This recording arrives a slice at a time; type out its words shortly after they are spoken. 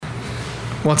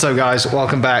What's up, guys?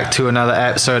 Welcome back to another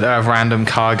episode of Random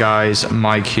Car Guys.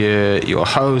 Mike here, your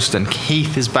host, and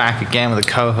Keith is back again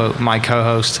with my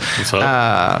co-host. What's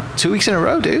up? 2 weeks in a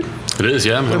row, dude. It is,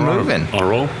 yeah. We're moving. On a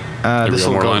roll. This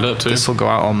will go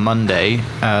out on Monday.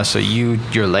 So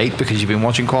you're late because you've been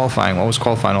watching qualifying. What was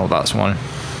qualifying all about this morning?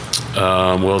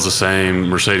 Well, it's the same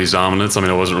Mercedes dominance. I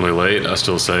mean, I wasn't really late. I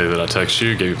still say that I texted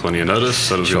you, gave you plenty of notice,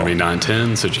 said it was going to be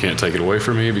 9:10, said you can't take it away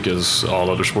from me because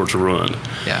all other sports are ruined.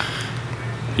 Yeah.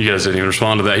 You guys didn't even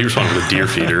respond to that. He responded with a deer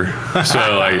feeder.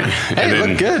 So, like, hey, it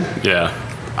looked good. Yeah.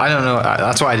 I don't know.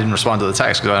 That's why I didn't respond to the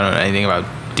text, because I don't know anything about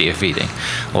deer feeding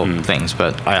or things.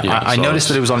 But I noticed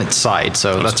that it was on its side,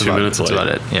 so that's about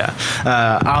it. Yeah.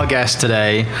 Our guest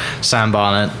today, Sam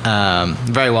Barnett,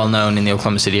 very well known in the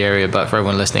Oklahoma City area, but for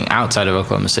everyone listening outside of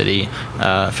Oklahoma City,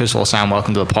 first of all, Sam,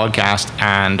 welcome to the podcast.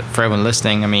 And for everyone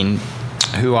listening, I mean,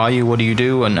 who are you? What do you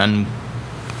do? And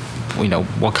you know,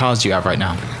 what cars do you have right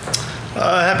now?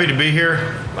 Happy to be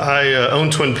here. I own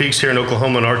Twin Peaks here in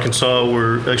Oklahoma and Arkansas.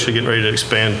 We're actually getting ready to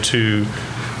expand to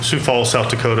Sioux Falls, South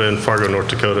Dakota, and Fargo, North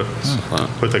Dakota,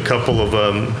 with a couple of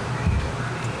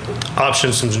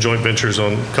options, some joint ventures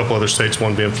on a couple other states,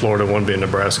 one being Florida, one being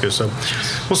Nebraska. So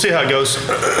we'll see how it goes.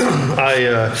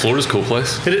 Florida's a cool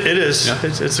place. It is. Yeah.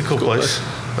 It's a cool place.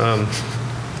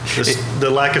 The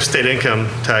lack of state income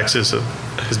tax is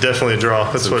definitely a draw.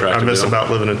 That's what I miss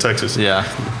about living in Texas. Yeah.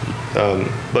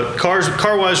 But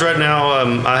car-wise right now,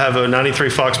 I have a 93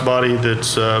 Fox body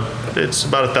that's it's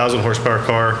about 1,000 horsepower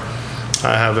car.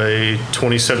 I have a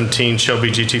 2017 Shelby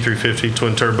GT350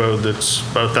 twin turbo that's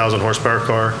about 1,000 horsepower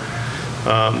car.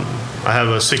 I have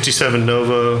a 67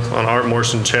 Nova on Art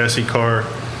Morrison chassis car,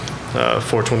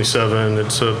 427.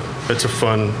 It's a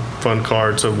fun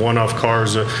car. It's a one-off car.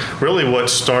 It's really what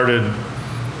started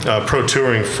pro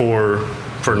touring for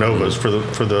Novas, for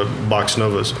the box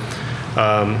Novas.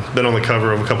 Been on the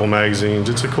cover of a couple magazines.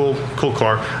 It's a cool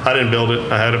car. I didn't build it.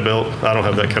 I had it built. I don't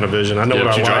have that kind of vision. I know what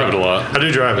I like. You drive it a lot. I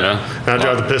do drive it. Yeah. And I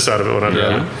drive the piss out of it when I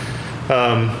drive it.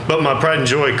 But my pride and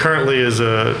joy currently is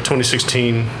a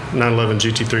 2016 911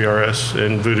 GT3 RS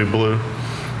in Voodoo Blue.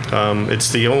 It's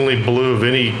the only blue of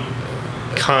any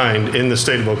kind in the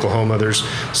state of Oklahoma. There's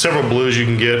several blues you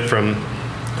can get, from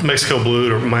Mexico Blue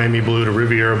to Miami Blue to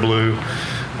Riviera Blue.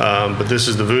 But this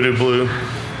is the Voodoo Blue.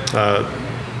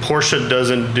 Porsche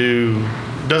doesn't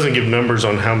give numbers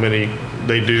on how many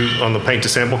they do on the paint to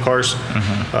sample cars.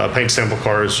 Mm-hmm. Paint to sample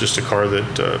car is just a car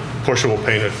that Porsche will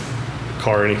paint a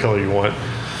car any color you want.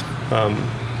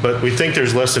 But we think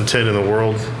there's less than 10 in the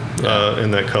world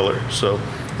in that color. So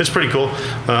it's pretty cool.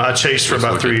 I chased for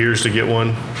about 3 years to get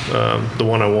one, the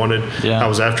one I wanted. Yeah. I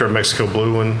was after a Mexico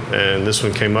Blue one, and this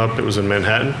one came up. It was in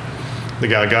Manhattan. The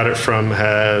guy I got it from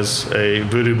has a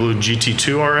Voodoo Blue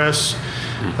GT2 RS,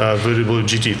 Voodoo Blue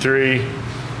GT3,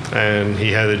 and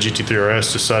he had the GT3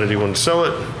 RS, decided he wanted to sell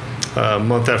it. A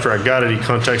month after I got it, he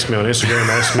contacts me on Instagram,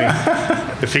 asked me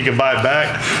if he could buy it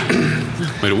back.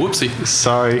 Made a whoopsie.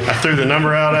 Sorry. I threw the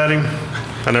number out at him.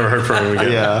 I never heard from him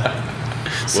again. Yeah.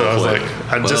 So I was like,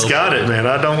 I just got it, man.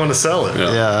 I don't want to sell it.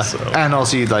 Yeah. So. And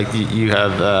also, you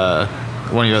have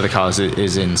one of your other cars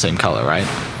is in the same color, right?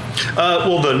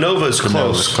 Well, the Nova's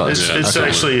close. It's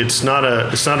actually not a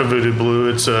Voodoo Blue.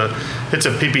 It's a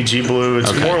PPG Blue.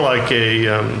 It's more like a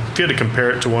if you had to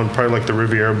compare it to one, probably like the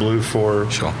Riviera Blue for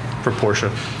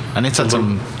Porsche. And it's had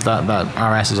that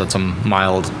RS has had some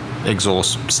mild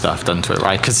exhaust stuff done to it,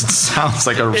 right? Because it sounds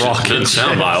like a rocket. It didn't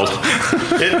sound mild.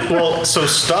 So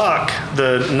stock,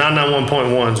 the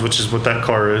 991.1s, which is what that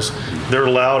car is, they're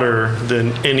louder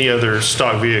than any other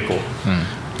stock vehicle.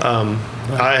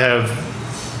 I have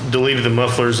deleted the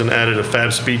mufflers and added a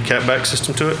Fab Speed catback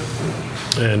system to it,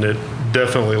 and it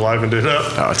definitely livened it up.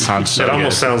 Oh, it sounds so It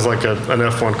almost sounds like an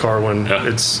F1 car when it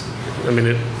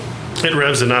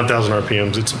revs to 9,000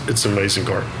 RPMs. It's an amazing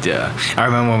car. Yeah. I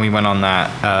remember when we went on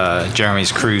that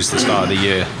Jeremy's cruise at the start of the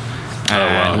year,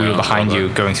 and we were behind you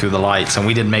going through the lights, and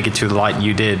we didn't make it to the light, and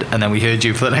you did, and then we heard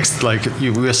you for the next,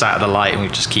 we were sat at the light, and we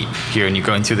just keep hearing you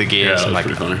going through the gears. Yeah, and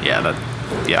pretty funny.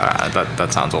 That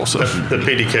sounds awesome. The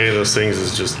PDK of those things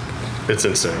is just, it's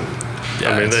insane.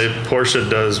 Yeah, Porsche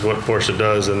does what Porsche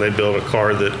does, and they build a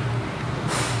car that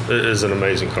is an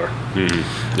amazing car.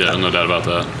 Mm-hmm. Yeah, no doubt about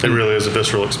that. It really is a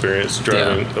visceral experience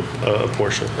driving a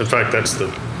Porsche. In fact, that's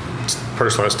the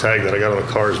personalized tag that I got on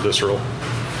the car is visceral.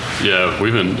 Yeah,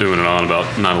 we've been doing it on about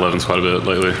 911s quite a bit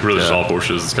lately. Really just all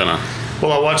Porsches. It's kind of...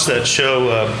 Well, I watched that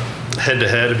show, Head to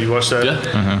Head. Have you watched that? Yeah.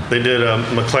 Mm-hmm. They did a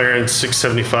McLaren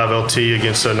 675 LT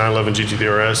against a 911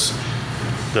 GT3 RS.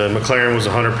 The McLaren was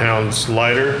 100 pounds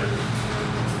lighter.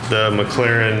 The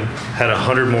McLaren had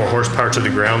 100 more horsepower to the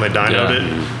ground. They dynoed it,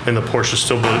 and the Porsche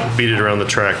still beat it around the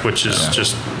track, which is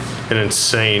just an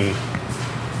insane.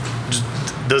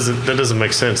 That doesn't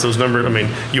make sense. Those numbers. I mean,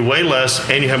 you weigh less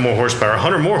and you have more horsepower,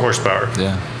 100 more horsepower.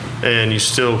 Yeah. And you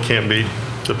still can't beat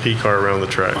the P car around the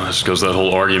track. Well, it just goes to that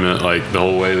whole argument, like the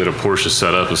whole way that a Porsche is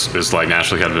set up is like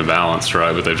naturally kind of imbalanced,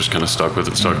 right? But they've just kind of stuck with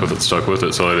it. So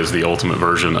it is the ultimate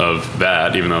version of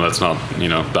that, even though that's not,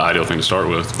 the ideal thing to start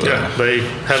with. But yeah, they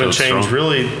haven't changed strong.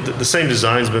 Really. The same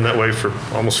design's been that way for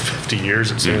almost 50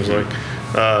 years, it seems like.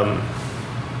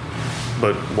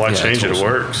 But why change it? It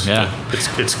works. Yeah,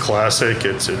 it's classic.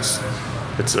 It's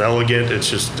elegant.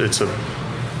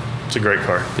 It's a great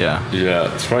car. Yeah.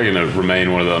 It's probably going to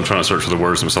remain one of the. I'm trying to search for the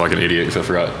words. I'm still like an idiot because I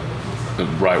forgot the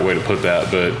right way to put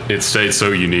that. But it stayed so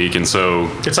unique and so.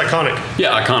 It's iconic.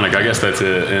 Yeah, iconic. I guess that's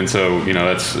it. And so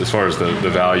that's as far as the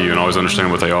value and always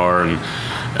understanding what they are and.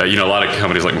 A lot of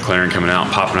companies like McLaren coming out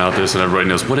and popping out this, and everybody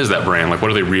knows what is that brand, like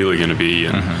what are they really going to be,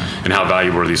 and how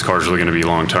valuable are these cars really going to be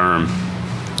long term.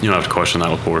 You don't have to question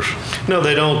that with Porsche. No,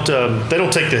 they don't. They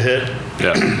don't take the hit.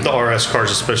 Yeah. The RS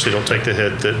cars especially don't take the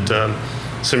hit that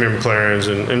some of your McLarens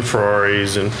and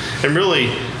Ferraris and really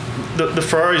the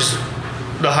Ferraris,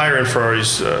 the higher end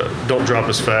Ferraris don't drop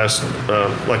as fast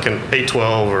like an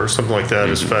 812 or something like that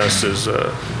as fast as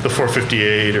the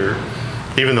 458 or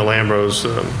even the Lambros.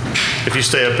 If you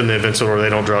stay up in the Aventador, they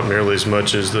don't drop nearly as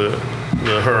much as the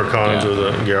Huracans or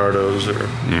the Gallardos.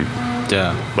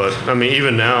 But I mean,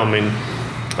 even now,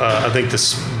 I think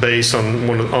this base on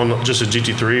just a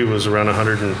GT3 was around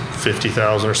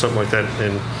 150,000 or something like that.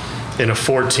 And in a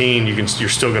 14, you're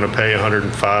still going to pay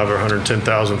 105 or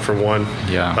 110,000 for one.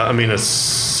 Yeah. A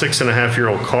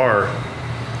 6.5-year-old car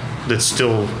that's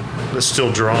still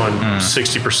drawing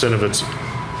 60% of its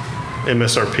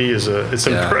MSRP it's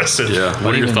impressive. Yeah.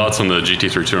 What are your thoughts on the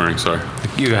GT3 Touring? Sorry.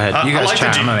 You go ahead. You guys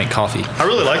chat. I'm gonna make coffee. I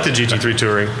really like the GT3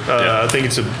 Touring. I think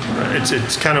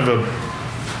it's kind of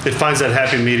it finds that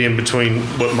happy medium between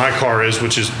what my car is,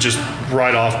 which is just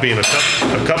right off being a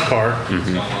cup car.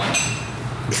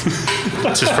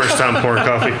 It's his first time pouring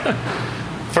coffee.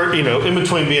 In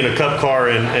between being a cup car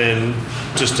and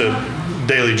just a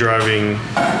daily driving,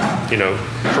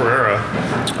 Carrera.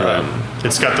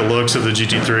 It's got the looks of the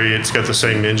GT3. It's got the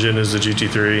same engine as the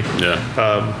GT3. Yeah.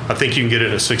 I think you can get it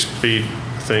in a 6-speed,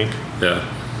 I think. Yeah.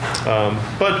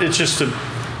 But it's just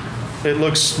it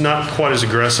looks not quite as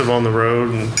aggressive on the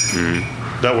road, and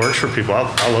that works for people.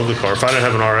 I love the car. If I didn't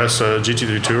have an RS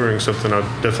GT3 Touring, something I'd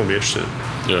definitely be interested in.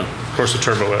 Yeah. Of course, the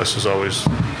Turbo S is always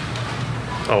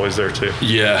there too.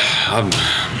 Yeah.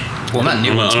 That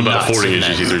new one's about 40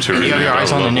 GT3 Touring. You have your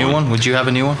eyes on the new one? Would you have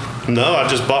a new one? No, I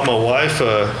just bought my wife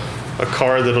a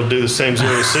car that'll do the same 0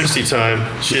 to 60 time.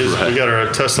 We got her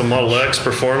a Tesla Model X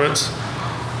Performance.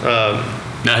 Now,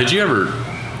 had you ever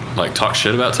talk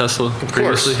shit about Tesla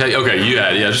previously? Hey, okay, you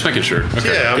had, just making sure.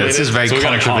 Okay. Yeah, this is very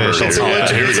controversial. It's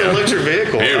an electric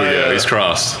vehicle. Here we go. He's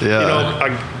crossed.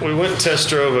 Yeah. We went and test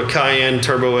drove a Cayenne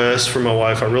Turbo S for my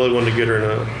wife. I really wanted to get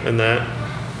her in that.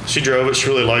 She drove it. She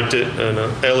really liked it. And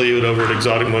Elliot over at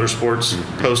Exotic Motorsports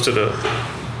posted a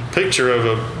picture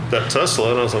of that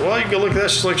Tesla, and I was like, well, you can go look at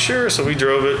that. She's like, sure. So we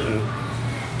drove it, and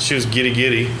she was giddy.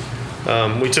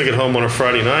 We took it home on a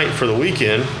Friday night for the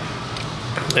weekend,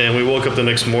 and we woke up the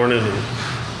next morning, and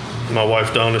my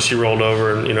wife Donna, she rolled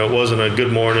over, and it wasn't a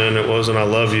good morning, it wasn't I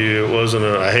love you, it wasn't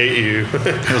a I hate you.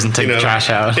 It wasn't take the trash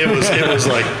out. It was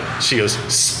like, she goes,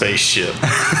 spaceship.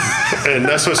 And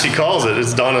that's what she calls it.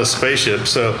 It's Donna's spaceship.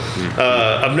 So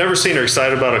I've never seen her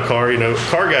excited about a car.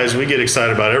 Car guys, we get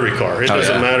excited about every car. It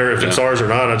doesn't matter if it's ours or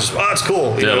not. I just, it's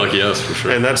cool. Lucky us, for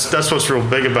sure. And that's what's real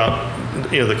big about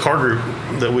the car group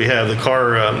that we have, the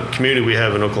car community we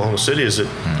have in Oklahoma City, is that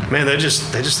man, they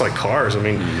just like cars. I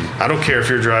mean, I don't care if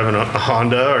you're driving a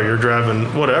Honda or you're driving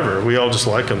whatever. We all just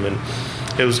like them, and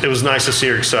it was nice to see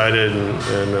her excited,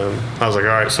 and I was like,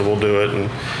 all right, so we'll do it, and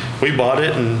we bought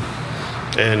it, and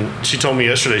she told me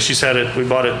yesterday, we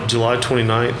bought it July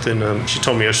 29th, and she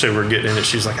told me yesterday we were getting in it.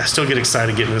 She's like, I still get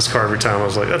excited getting in this car every time. I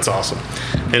was like, that's awesome.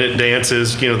 And it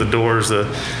dances, the doors,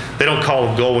 they don't call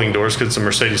them gull-wing doors because it's a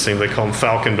Mercedes thing. They call them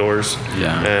Falcon doors.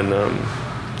 Yeah. And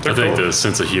I think the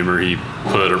sense of humor he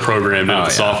put or programmed into the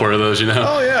software of those, Oh,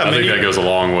 yeah. I think that goes a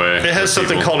long way. It has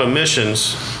something called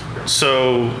emissions.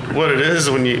 So what it is,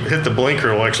 when you hit the blinker,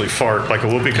 it'll actually fart like a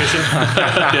whoopee cushion.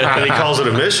 And he calls it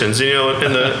emissions.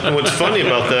 And what's funny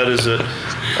about that is that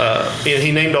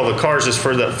he named all the cars just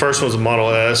for that first one's a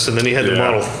Model S, and then he had the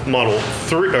Model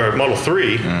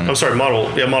 3. I'm sorry, Model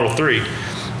 3.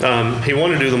 He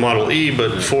wanted to do the Model E,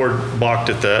 but Ford balked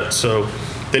at that. So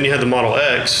then you had the Model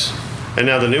X, and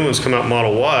now the new ones come out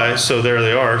Model Y. So there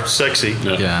they are, sexy.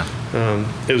 Yeah.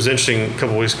 It was interesting. A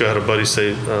couple of weeks ago, I had a buddy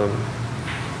say,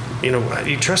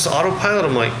 you trust the autopilot?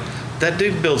 I'm like, that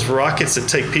dude builds rockets that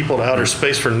take people to outer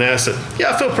space for NASA.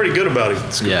 Yeah, I feel pretty good about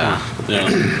him. Yeah.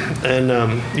 And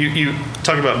you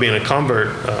talk about being a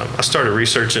convert. I started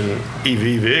researching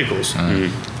EV vehicles.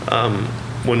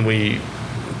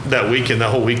 That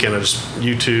whole weekend, I just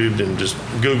YouTubed and just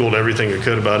Googled everything I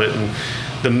could about it. And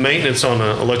the maintenance on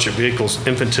an electric vehicle is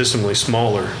infinitesimally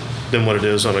smaller than what it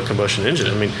is on a combustion engine.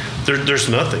 I mean, there's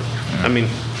nothing. I mean,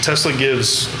 Tesla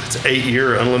gives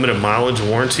 8-year unlimited mileage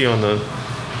warranty on the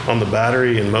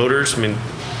battery and motors. I mean,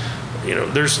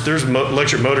 there's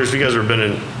electric motors. If you guys have been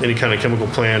in any kind of chemical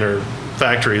plant or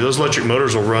factory, those electric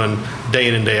motors will run day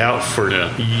in and day out for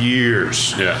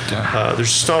years. There's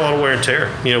just not a lot of wear and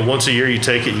tear. Once a year you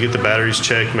take it, you get the batteries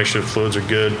checked, make sure the fluids are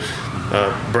good,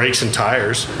 brakes and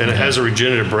tires, and it has a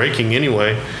regenerative braking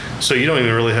anyway, so you don't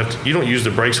even really you don't use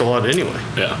the brakes a lot anyway.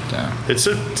 It's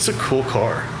a cool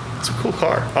car. It's a cool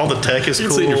car. All the tech is cool.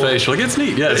 You see it in your face. You're like, it's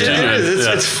neat. Yeah,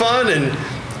 it's fun, and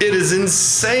it is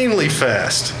insanely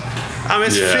fast. I mean,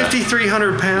 it's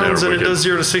 5,300 pounds, and it does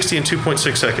 0 to 60 in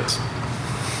 2.6 seconds.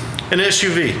 An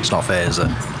SUV. It's not fair, is it?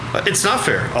 It's not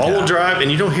fair. All-wheel drive,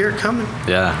 and you don't hear it coming.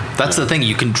 Yeah, that's the thing.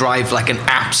 You can drive like an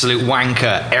absolute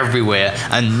wanker everywhere,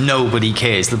 and nobody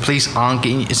cares. The police aren't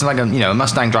getting. It's like a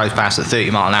Mustang drives past at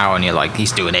 30 mile an hour, and you're like,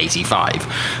 he's doing 85.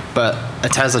 But a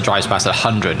Tesla drives past at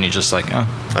 100, and you're just like, oh,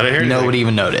 I didn't hear nobody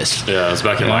even noticed. Yeah, I was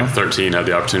back in 13. I had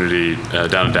the opportunity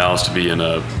down in Dallas to be in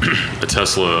a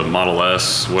Tesla Model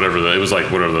S, whatever it was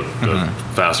like, whatever the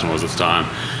fast one was at the time,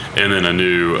 and then a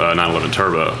new 911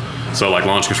 Turbo. So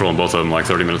launch control on both of them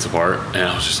 30 minutes apart, and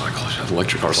I was just like, "Oh, the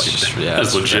electric car's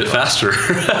that's legit faster."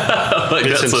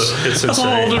 It's a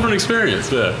whole different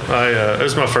experience. Yeah, it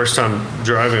was my first time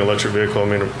driving an electric vehicle. I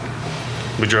mean,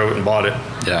 we drove it and bought it.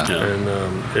 And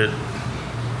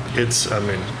it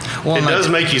does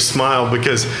make you smile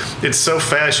because it's so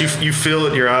fast. You feel it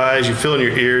in your eyes, you feel it in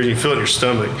your ears, you feel it in your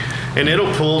stomach, and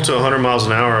it'll pull to 100 miles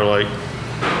an hour.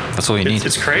 That's all you need.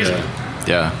 It's crazy.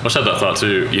 Yeah. I just had that thought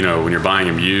too. When you're buying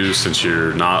them used, since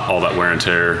you're not all that wear and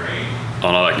tear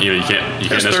on all that, you can't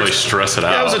necessarily stress it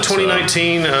out. Yeah, it was a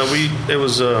 2019. It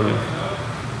was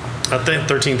I think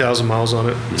 13,000 miles on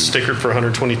it. Stickered for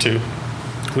 122.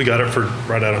 We got it for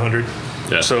right at 100.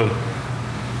 Yeah. So,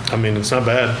 I mean, it's not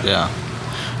bad. Yeah.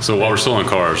 So while we're still on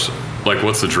cars,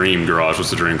 what's the dream garage? What's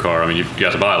the dream car? I mean, you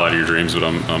got to buy a lot of your dreams, but I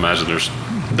imagine there's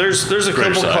a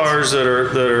couple cars that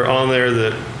are on there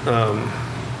that.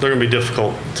 They're going to be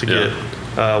difficult to get.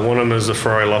 One of them is the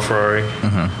Ferrari LaFerrari.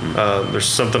 There's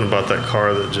something about that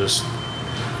car that just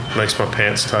makes my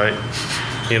pants tight,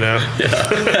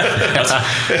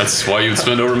 That's why you'd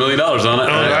spend over $1 million on it.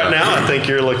 Right now, I think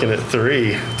you're looking at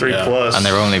three plus. And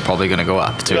they're only probably going to go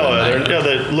up too.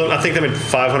 I think they made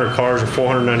 500 cars or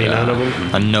 499 of them.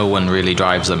 And no one really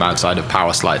drives them outside of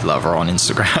Power Slide Lover on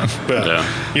Instagram.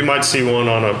 You might see one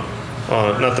on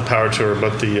not the Power Tour,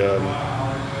 but the...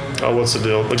 what's the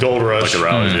deal? The Gold Rush. Like a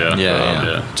rally,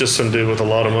 yeah. Just some dude with a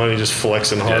lot of money just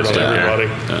flexing hard on everybody.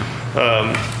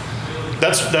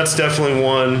 That's definitely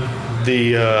one.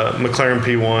 The McLaren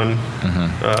P1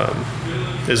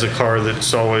 is a car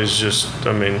that's always just,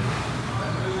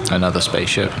 another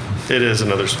spaceship. It is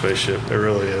another spaceship. It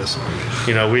really is.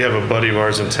 We have a buddy of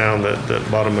ours in town that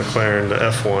bought a McLaren, the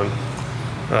F1,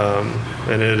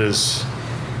 and it is...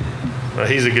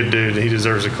 he's a good dude. He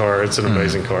deserves a car. It's an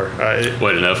amazing car.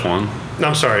 Wait, an F1? No,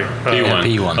 I'm sorry. P1.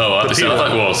 P1. Oh, I was like,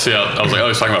 he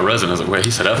was talking about resin. I was like, wait, he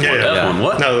said F1. F1,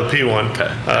 what? No, the P1.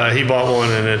 Okay. He bought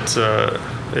one, and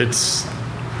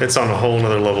it's on a whole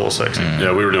nother level of sexy.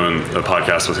 Yeah, we were doing a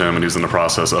podcast with him, and he was in the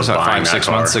process of buying 5-6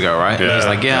 months ago, right? Yeah. He's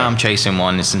like, I'm chasing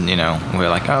one. We're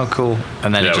like, oh, cool.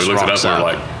 And then it just we looked rocks it up, up.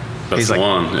 we're like, that's the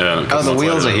one. Yeah. The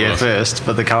wheels are here first,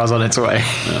 but the car's on its way.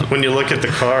 Yeah. When you look at the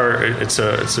car, it's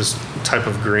this type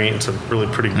of green. It's a really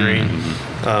pretty green,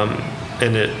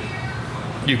 and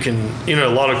you can, a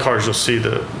lot of cars you'll see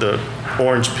the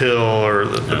orange pill or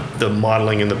the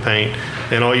modeling in the paint,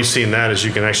 and all you see in that is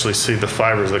you can actually see the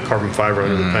fibers, the carbon fiber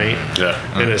under the paint.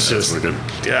 And it's just really good.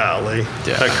 Golly,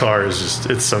 that car is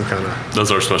it's some kind of.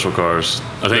 Those are special cars.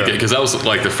 I think because that was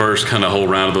the first kind of whole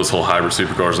round of those whole hybrid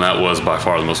supercars, and that was by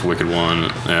far the most wicked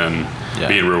one. And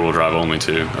being rear-wheel drive only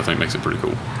too, I think makes it pretty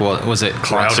cool. Well, was it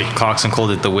Clarkson called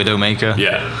it the Widowmaker?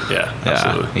 Yeah,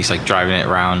 absolutely. He's driving it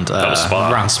around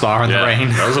Spa in the rain.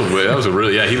 That was a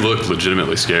really he looked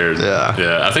legitimately scared. Yeah.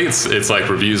 I think it's like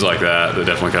reviews like that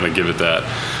definitely kind of give it that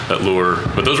lure.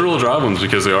 But those rear-wheel drive ones,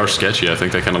 because they are sketchy, I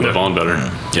think they kind of live on better.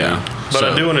 But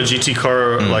I do want a GT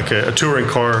car, like a touring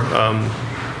car,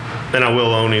 and I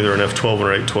will own either an F12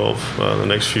 or 812 the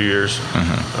next few years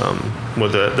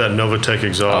with that Novatec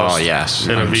exhaust. Oh yes,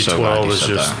 and a V12 is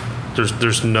just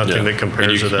There's nothing that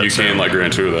compares to that. You can like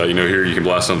Grand Tour that. Here you can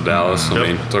blast on Dallas. I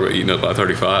mean, talk about eating up by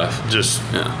 35. Just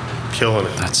killing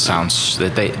it. That sounds the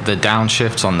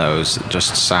downshifts on those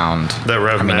just sound. That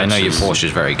rev. I mean, I know your Porsche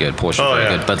is very good.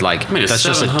 Good, but like that's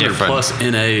just a different plus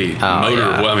NA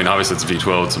motor. Well, I mean, obviously it's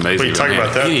V12. It's amazing. We talk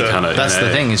about that. That's the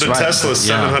thing. The Tesla is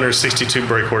 762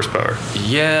 brake horsepower.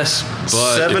 Yes,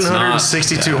 but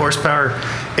 762 horsepower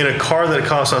in a car that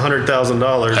costs $100,000.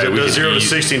 It does 0 to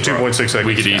 60 in 2.6 seconds.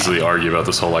 We could easily argue about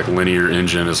this whole like linear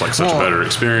engine is like such a better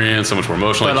experience, so much more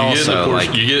emotional.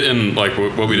 Like you get in like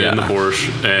what we did in the Porsche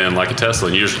and like a Tesla,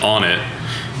 and you're just on it,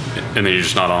 and then you're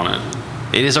just not on it.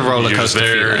 It is a roller coaster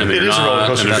feeling. It is a roller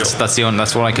coaster.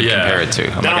 That's what I could compare it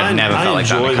to. I never felt like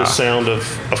that in a car. I enjoy the sound of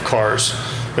cars.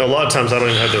 A lot of times I don't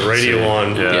even have the radio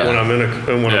on when I'm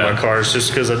in one of my cars,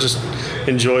 just because I just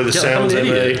enjoy the sounds they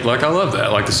make. Like I love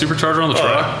that. Like the supercharger on the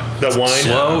truck. That whine.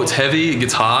 Slow. It's heavy. It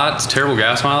gets hot. It's terrible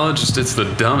gas mileage. It's the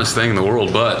dumbest thing in the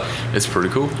world, but it's pretty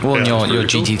cool. Well, and your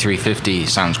GT350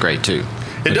 sounds great too.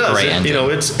 It does.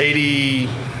 It's 80.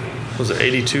 Was it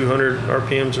 8,200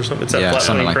 RPMs or something? It's that flat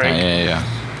something like crank. that.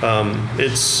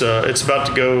 It's about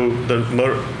to go. The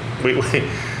motor. We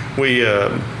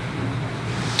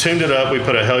tuned it up. We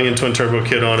put a Hellion twin turbo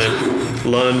kit on it.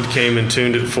 Lund came and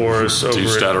tuned it for us.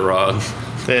 Juiced out a rod.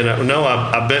 And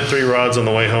I bent 3 rods on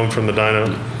the way home from the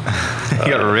dyno.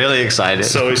 You got really excited.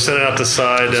 So we sent it out the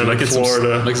side down in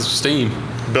Florida. Make some steam.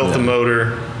 Built the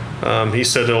motor. He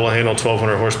said it will handle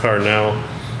 1,200 horsepower now,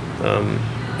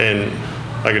 and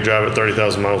I could drive it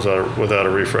 30,000 miles without a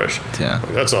refresh. Yeah,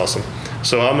 that's awesome.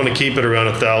 So I'm going to keep it around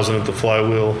 1,000 at the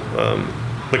flywheel.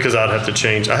 Because I'd have to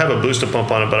change. I have a booster pump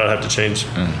on it, but I'd have to change.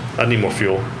 I'd need more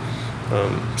fuel.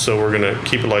 So we're going to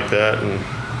keep it like that and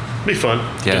be fun.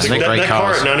 Yeah, that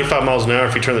car at 95 miles an hour,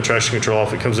 if you turn the traction control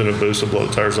off, it comes in a boost and blow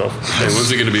the tires off. Hey,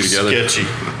 when's it going to be together? Sketchy.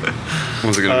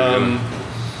 When's it going to be together?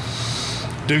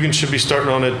 Dugan should be starting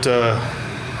on it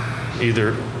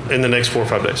either in the next 4 or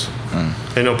 5 days.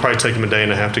 And it'll probably take him a day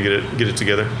and a half to get it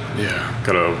together. Yeah,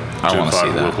 got a Gen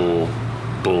 5 Whipple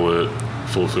Bullet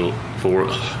full fuel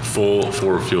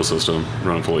system,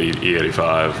 running full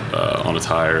E85 on a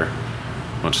tire,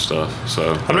 bunch of stuff.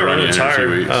 So I'm not running a tire.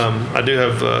 I do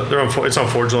have. It's on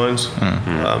Forge lines.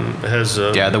 It has.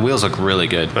 The wheels look really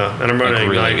good. And I'm running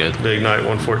the Ignite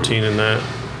 114 in that,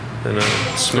 and it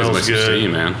smells good. Some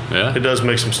steam, man. Yeah, it does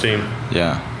make some steam.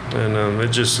 Yeah. And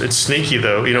it's sneaky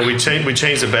though. We changed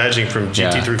the badging from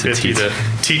GT350 to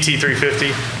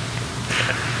TT350.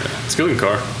 It's a good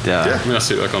car. Yeah. I mean, I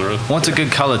see it back on the road. Well, it's a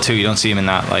good color too. You don't see them in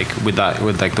that with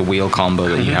the wheel combo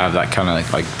that you have, that kind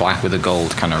of like black with a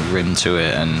gold kind of rim to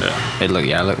it, and it looked.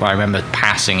 I remember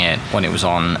passing it when it was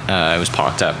on. It was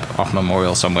parked up off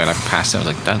Memorial somewhere, and I passed it. I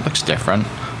was like, that looks different.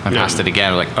 I passed it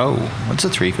again. I was like, oh, what's a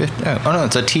 350? Oh no,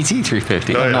 it's a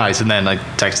TT350. Oh, nice. And then I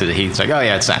texted Heath. He's like, oh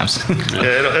yeah, it's Sam's.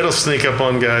 It'll sneak up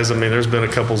on guys. I mean, there's been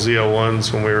a couple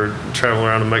Z01s when we were traveling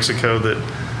around in Mexico that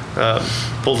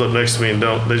pulls up next to me and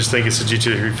they just think it's a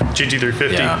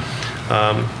GT350.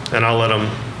 And I'll let them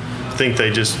think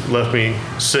they just left me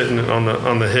sitting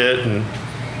on the hit, and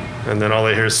then all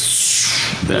they hear is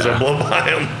as I blow by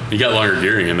them. You got longer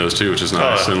gearing in those too, which is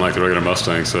nice than like the regular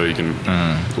Mustang, so you can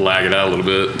lag it out a little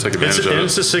bit, take advantage of it.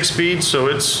 It's a 6-speed, so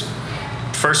it's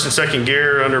first and second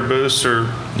gear under boost are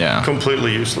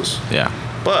completely useless. Yeah,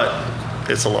 but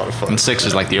it's a lot of fun. And 6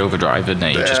 is like the overdrive, isn't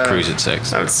it? You just cruise at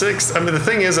 6. At 6. I mean, the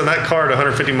thing is, on that car at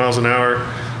 150 miles an hour,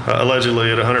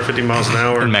 allegedly at 150 miles an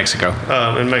hour. In Mexico.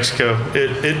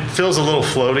 It feels a little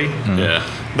floaty. Yeah.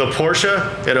 The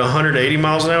Porsche at 180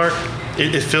 miles an hour,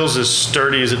 it feels as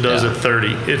sturdy as it does at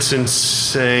 30. It's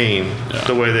insane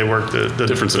the way they work the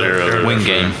different scenarios. Wing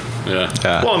game.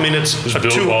 Yeah. Well, I mean, it's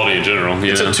build quality in general.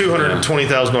 It's a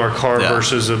 $220,000 car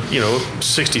versus a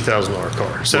 $60,000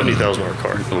 car, $70,000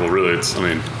 car. Well, really, it's all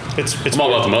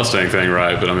about the Mustang thing,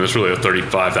 right? But I mean, it's really a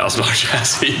 $35,000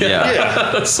 chassis.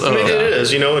 Yeah. So, I mean, it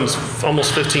is. And it's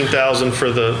almost $15,000 for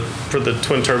the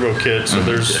twin turbo kit. So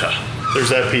there's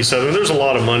that piece of it. And there's a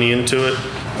lot of money into it,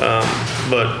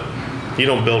 but you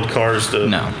don't build cars to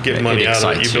get money out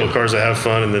of it. You build cars that have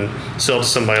fun and then sell to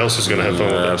somebody else who's going to have fun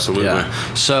with it. Absolutely. Yeah.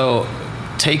 So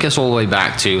take us all the way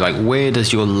back to, like, where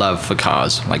does your love for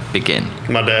cars, like, begin?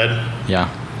 My dad. Yeah.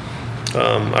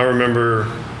 I remember,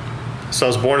 so I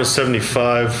was born in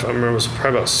 75. I remember I was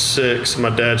probably about 6. My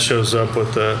dad shows up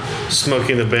with the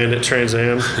Smokey and the Bandit Trans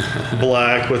Am,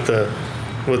 black with the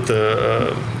what do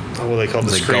they call it?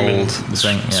 The Screaming gold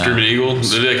thing. Yeah. Screaming Eagle?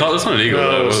 Did they call it? That's not an Eagle.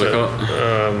 No, what was it called?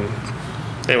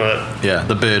 Anyway,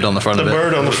 the bird on the front of it. The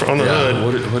bird on the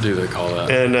hood. What do they call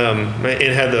that? And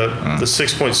it had the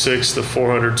 6.6, the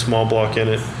 400 small block in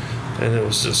it, and it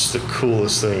was just the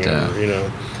coolest thing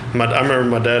ever, I remember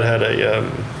my dad had a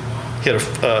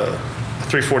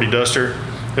 340 Duster.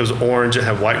 It was orange. It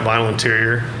had white vinyl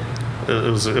interior.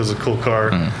 It was a cool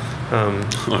car.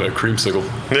 Like a creamsicle.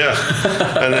 Yeah.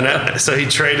 And then so he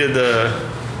traded the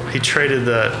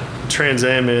Trans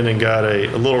Am in and got a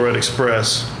Little Red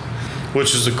Express,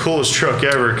 which was the coolest truck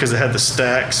ever because it had the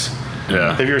stacks.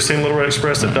 Yeah. Have you ever seen Little Red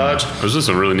Express at Dodge? There's just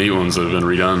some really neat ones that have been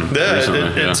redone recently.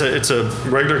 It's a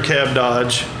regular cab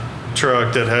Dodge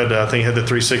truck that had, I think, had the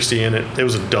 360 in it. It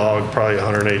was a dog, probably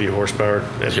 180 horsepower.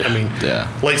 Late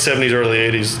 70s, early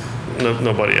 80s,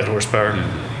 nobody had horsepower.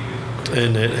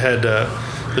 And it had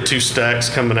the two stacks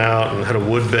coming out and had a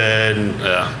wood bed. And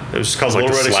it was called Little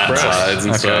Red Express. Sides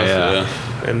and stuff. Yeah.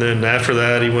 And then after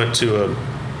that, he went to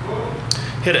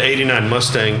he had an 89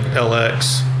 Mustang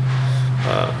LX.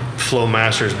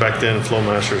 Flowmasters. Back then,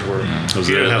 Flowmasters were.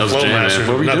 You didn't have Flowmasters.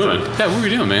 What were you doing? Yeah, what were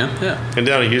you doing, man? Yeah. And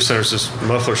down in Houston, there's this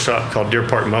muffler shop called Deer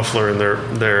Park Muffler, and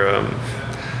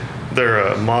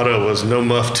their motto was "No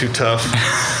muff too tough."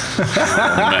 Man,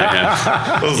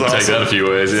 that was awesome. Take that a few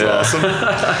ways. Yeah. Awesome.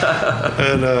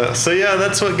 And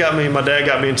that's what got me. My dad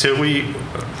got me into it.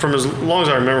 From as long as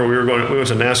I remember, we went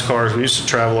to NASCARs. We used to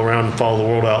travel around and follow the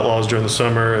World Outlaws during the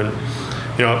summer, and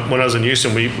when I was in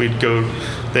Houston, we'd go.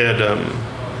 They had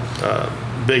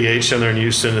Big H down there in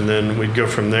Houston, and then we'd go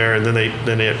from there, and then they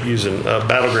ended up using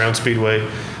Battleground Speedway,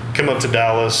 come up to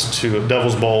Dallas to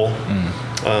Devil's Bowl,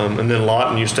 and then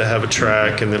Lawton used to have a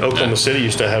track, and then Oklahoma City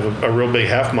used to have a real big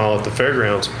half mile at the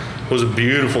fairgrounds. It was a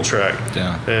beautiful track,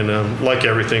 and like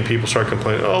everything, people started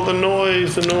complaining, the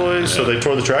noise, so they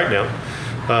tore the track down,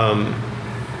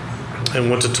 and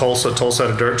went to Tulsa. Tulsa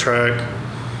had a dirt track.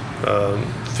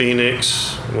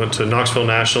 Phoenix, went to Knoxville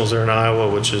Nationals there in Iowa,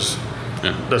 which is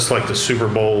that's like the Super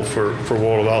Bowl for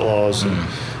World of Outlaws. And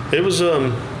it was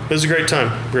a great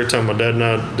time. My dad and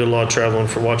I did a lot of traveling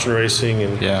for watching racing,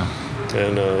 and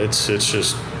it's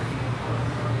just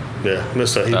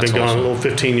missed that. He's been gone a little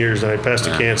 15 years now. He passed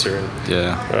to cancer, and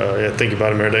I think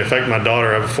about him every day. In fact, my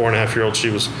daughter, I have a 4.5-year-old. She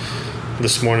was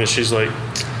this morning. She's like,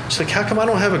 how come I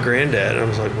don't have a granddad? And I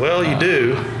was like, well, you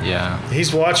do. Yeah.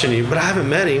 He's watching you, but I haven't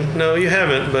met him. No, you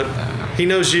haven't, but he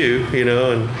knows you,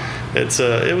 and it's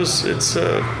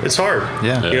hard.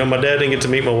 Yeah. My dad didn't get to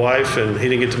meet my wife, and he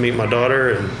didn't get to meet my daughter,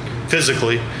 and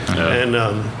physically, and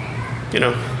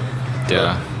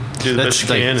do the best you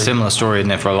can. Similar story,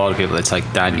 isn't it, for a lot of people? It's like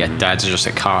dad's just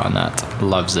a car nut,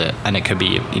 loves it, and it could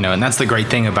be, and that's the great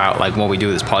thing about like what we do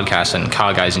with this podcast and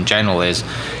car guys in general is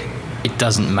it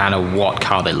doesn't matter what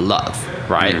car they love,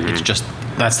 right? It's just,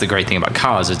 that's the great thing about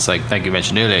cars. It's like you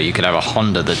mentioned earlier, you could have a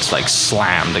Honda that's like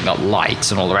slammed and got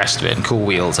lights and all the rest of it and cool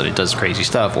wheels and it does crazy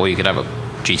stuff, or you could have a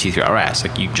GT3 RS.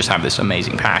 Like, you just have this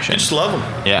amazing passion. You just love them.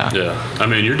 Yeah. I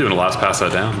mean, you're doing a lot to pass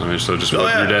that down. I mean, so just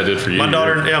what your dad did for you. My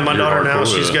daughter now,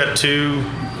 she's got two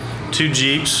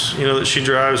Jeeps, that she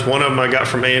drives. One of them I got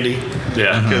from Andy.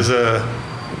 Yeah. Because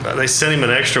they sent him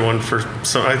an extra one for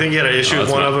some. I think he had an issue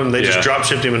with one of them. They just drop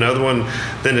shipped him another one.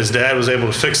 Then his dad was able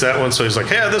to fix that one, so he's like,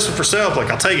 "Hey, I have this one for sale." I'm like,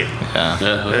 I'll take it.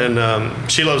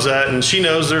 And she loves that, and she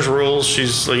knows there's rules.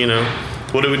 She's like,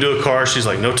 what do we do with cars? She's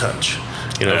like, no touch.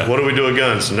 What do we do with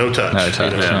guns? No touch. No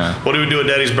touch. What do we do with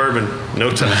Daddy's bourbon?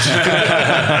 No touch.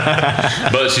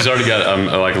 But she's already got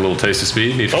like a little taste of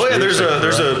speed. There's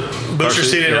a booster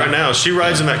seat in it right now. She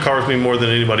rides in that car with me more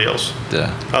than anybody else.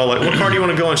 Yeah. I'm like, what car do you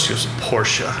want to go in? She goes,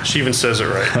 Porsche. She even says it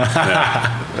right.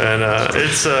 And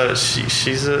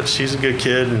she's a good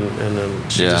kid,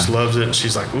 and she just loves it. And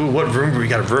she's like, ooh, what vroom vroom? We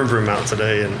got a vroom vroom out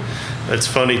today. And it's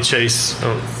funny. Chase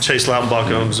Lautenbach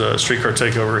owns Streetcar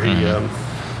Takeover. He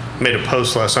made a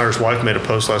post last night. His wife made a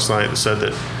post last night that said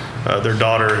that their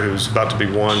daughter, who's about to be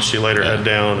 1, she laid her head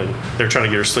down, and they're trying to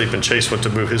get her to sleep. And Chase went to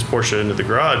move his Porsche into the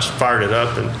garage, fired it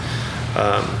up, and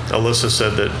Alyssa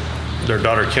said that their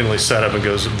daughter Kinley sat up and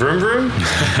goes, vroom vroom.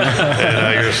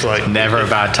 And you're just like, never a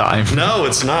bad time. No,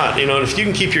 it's not. And if you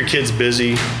can keep your kids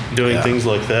busy doing things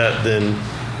like that, then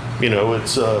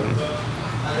it's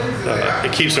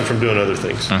it keeps them from doing other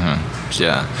things.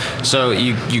 Yeah. So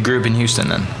you grew up in Houston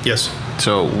then? Yes.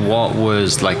 So what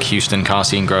was like Houston car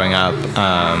scene growing up? The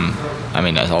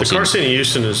car scene in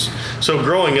Houston is, so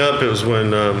growing up, it was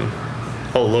when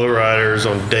all lowriders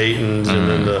on Daytons and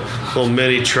then the little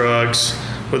mini trucks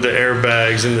with the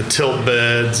airbags and the tilt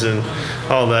beds and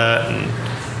all that, and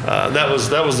that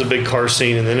was the big car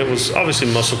scene. And then it was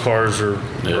obviously muscle cars were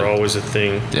always a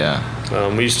thing. Yeah. I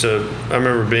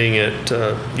remember being at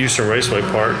Houston Raceway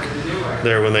Park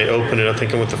there when they opened it. I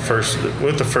think I went the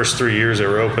first 3 years they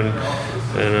were open, and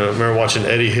I remember watching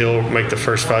Eddie Hill make the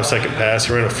first 5-second pass.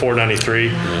 He ran a 493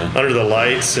 under the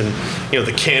lights, and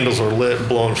the candles were lit,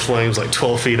 blowing flames like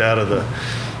 12 feet out of the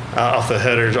off the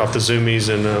headers, off the zoomies,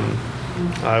 and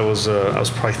I was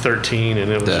probably 13,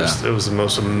 and it was the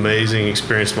most amazing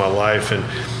experience of my life. And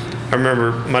I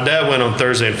remember my dad went on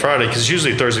Thursday and Friday, because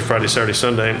usually Thursday, Friday, Saturday,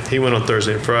 Sunday. He went on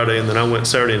Thursday and Friday, and then I went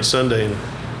Saturday and Sunday. And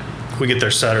we get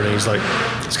there Saturday. He's like,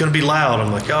 "It's gonna be loud."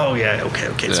 I'm like, "Oh yeah, okay,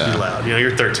 it's gonna be loud." You know,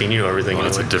 you're 13, you know everything. Well,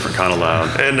 anyway. It's a different kind of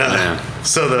loud. And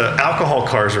so the alcohol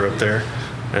cars are up there,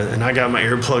 and I got my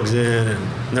earplugs in, and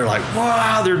they're like,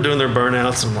 "Wow!" They're doing their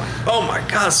burnouts. I'm like, "Oh my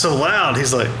god, it's so loud!"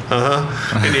 He's like, "Uh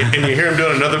huh," and you hear him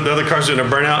doing the other cars doing a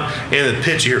burnout, and the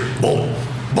pitch, you hear boom,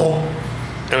 boom.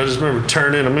 And I just remember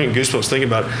turning. I'm getting goosebumps thinking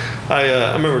about it.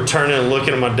 I remember turning and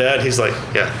looking at my dad. He's like,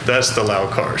 "Yeah, that's the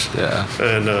loud cars." Yeah.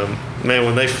 And man,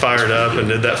 when they fired up and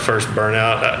did that first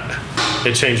burnout,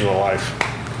 it changed my life.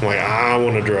 I'm like, I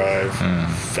want to drive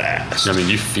fast. I mean,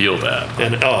 you feel that.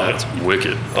 And that's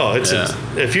wicked. Oh, it's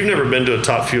if you've never been to a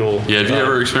Top Fuel. Yeah, have you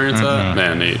ever experienced that?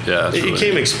 Man, neat. Yeah, you can't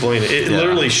even explain it. It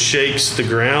literally shakes the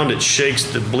ground. It shakes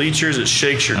the bleachers. It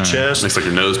shakes your chest. Makes like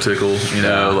your nose tickle. You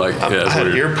know, like I had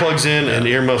earplugs in and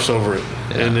earmuffs over it,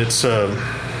 and it's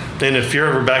and if you're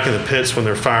ever back in the pits when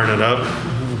they're firing it up,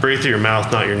 breathe through your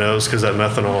mouth, not your nose, because that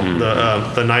methanol,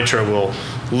 the nitro will.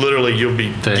 Literally, you'll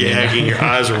be gagging, your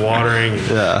eyes are watering,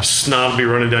 snot will be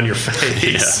running down your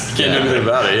face. Can't do anything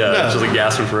about it, it's just like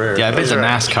gasping for air. Yeah, I've been to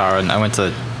NASCAR, and I went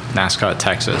to NASCAR at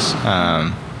Texas.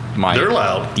 They're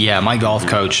loud. Yeah, my golf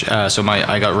coach, I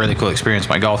got a really cool experience.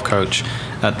 My golf coach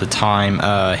at the time,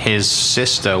 his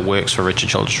sister works for Richard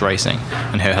Childress Racing,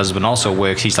 and her husband also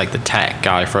works. He's like the tech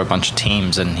guy for a bunch of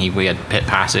teams, and we had pit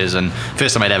passes. And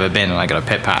first time I'd ever been, and I got a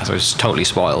pit pass. I was totally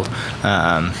spoiled.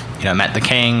 Met the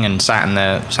king and sat in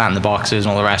the boxes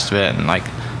and all the rest of it, and like.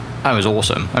 That was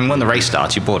awesome. I mean, when the race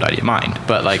starts, you're bored out of your mind.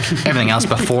 But like everything else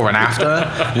before and after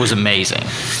was amazing,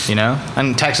 you know.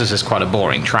 And Texas is quite a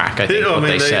boring track. I think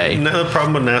they say. The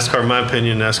problem with NASCAR, in my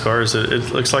opinion, NASCAR is that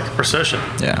it looks like a procession.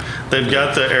 Yeah. They've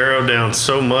got the arrow down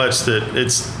so much that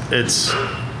it's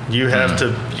you have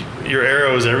to. Your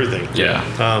arrow is everything. Yeah.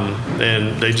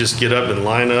 And they just get up and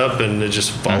line up, and they just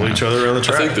follow each other around the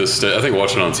track. I think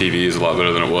watching it on TV is a lot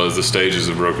better than it was. The stages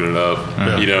have broken it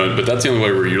up, you know. But that's the only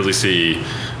way where you really see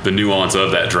the nuance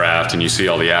of that draft, and you see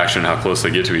all the action, how close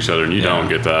they get to each other, and you don't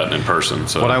get that in person.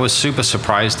 So what I was super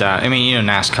surprised at, I mean, you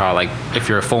know, NASCAR, like if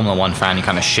you're a Formula One fan, you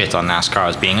kind of shit on NASCAR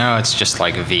as being, it's just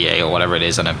like a VA or whatever it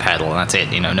is and a pedal, and that's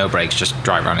it. You know, no brakes, just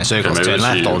drive around in circles, turn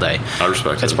left all day. I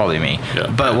respect it. It's probably me.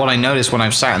 Yeah. But what I noticed when I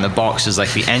sat in the box is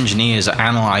like the engineers are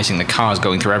analyzing the cars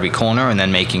going through every corner and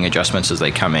then making adjustments as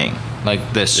they come in.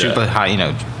 Like the super high, you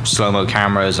know, slow-mo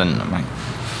cameras, and I'm like,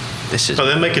 this is. So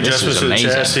they make adjustments to the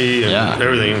chassis and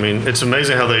everything. I mean, it's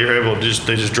amazing how they are able to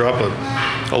just drop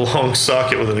a long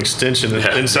socket with an extension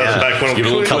inside the back one. Give a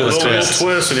little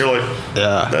twist, and you're like,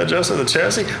 that adjusted the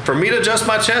chassis. For me to adjust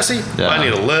my chassis, I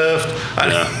need a lift.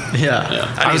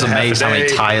 I was amazed how many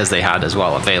tires they had as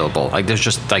well available. Like there's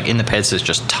just like in the pits, there's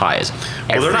just tires.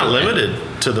 Well, they're not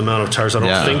limited to the amount of tires. I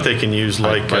don't think they can use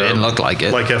like. But it didn't look like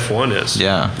it. Like F1 is.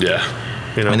 Yeah. You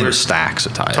know, I mean, there were stacks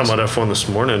of tires. Talking about F1 this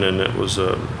morning, and it was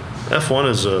F1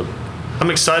 is I'm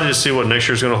excited to see what next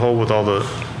year's going to hold with all the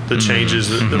changes.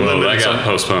 Well, that got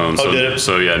postponed. So, did it?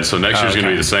 So next year's going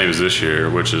to be the same as this year,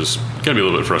 which is going to be a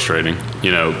little bit frustrating,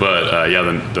 you know. But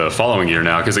then the following year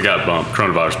now, because it got bumped,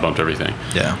 coronavirus bumped everything.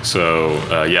 Yeah. So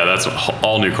that's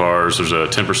all new cars. There's a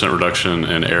 10% reduction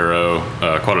in aero,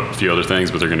 quite a few other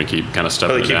things, but they're going to keep kind of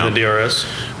stepping it down. Are they keeping the DRS?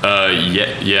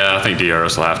 I think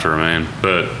DRS will have to remain,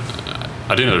 but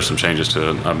I do know there's some changes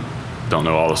to it. I don't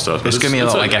know all the stuff. It's going to be a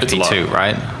lot like FP2,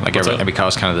 right? Like every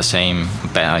car's kind of the same,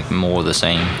 like more the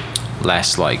same,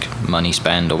 less like money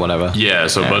spend or whatever. Yeah,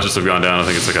 so budgets have gone down. I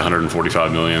think it's like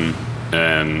 145 million,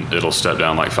 and it'll step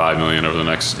down like 5 million over the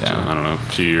next, I don't know,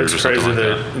 few years or something like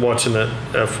that. It's crazy that watching that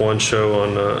F1 show on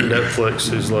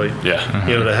Netflix is like,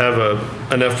 you know, to have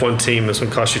an F1 team that's going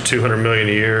to cost you $200 million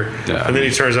a year. Yeah. And then he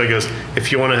turns out and goes,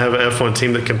 if you want to have an F1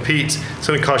 team that competes, it's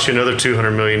going to cost you another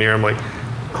 $200 million a year. I'm like,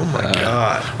 oh my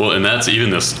God. Well, and that's even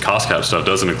this cost cap stuff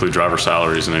doesn't include driver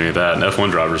salaries and any of that. And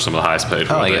F1 drivers are some of the highest paid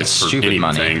for stupid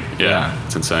money. Yeah,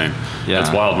 it's insane. Yeah.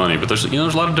 It's wild money. But there's a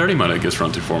lot of dirty money that gets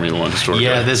run through Formula One historically.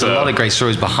 Yeah, there's a lot of great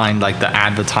stories behind like the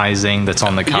advertising that's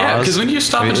on the cars. Yeah, because when you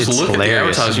stop and just look at the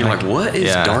advertising, you're like, what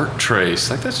is Dark Trace?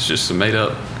 Like that's just a made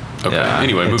up. Okay.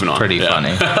 Anyway, moving on. Pretty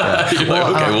funny.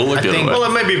 We'll look the other way. Well,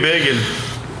 it may be big in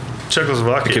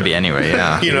Czechoslovakia. It could be anywhere,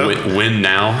 yeah. You know, win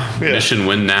now, mission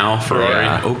win now, Ferrari.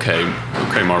 Yeah. Okay,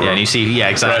 Marlboro. Yeah, and you see,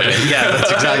 exactly. Right. Yeah, that's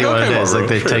exactly what it is. Like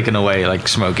they've taken away like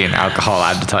smoking, alcohol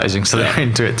advertising, so they're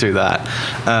into it through that.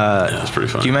 That's pretty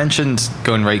fun. You mentioned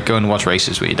going to watch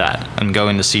races with your dad and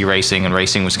going to see racing, and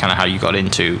racing was kind of how you got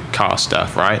into car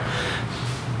stuff, right?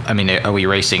 I mean, are we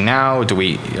racing now? Do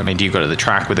you go to the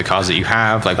track with the cars that you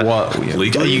have? Like what?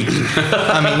 Legally?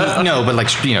 I mean, no, but like,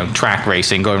 track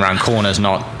racing, going around corners,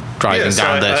 not driving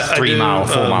down the 3 mile,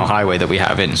 4 mile highway that we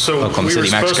have in Oklahoma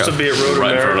City, Mexico. We were supposed to be at Road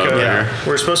America.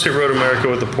 We were supposed to be at Road America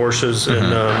with the Porsches in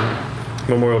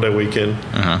Memorial Day weekend,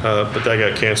 but that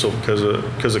got canceled because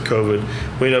of COVID.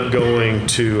 We ended up going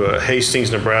to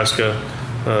Hastings, Nebraska,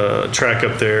 track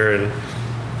up there,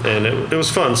 and it was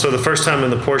fun. So the first time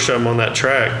in the Porsche I'm on that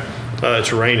track,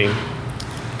 it's raining.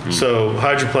 So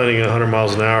hydroplaning at 100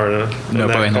 miles an hour in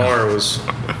that car was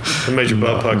a major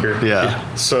butt pucker.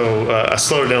 Yeah. So I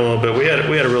slowed it down a little bit. We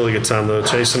had a really good time though.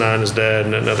 Chase and I and his dad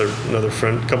and another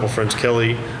friend, couple friends,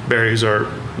 Kelly Barry, who's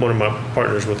one of my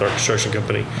partners with our construction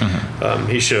company.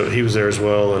 He was there as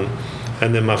well, and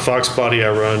then my Fox Body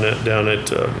I run down at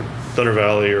Thunder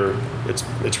Valley, or it's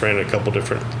ran a couple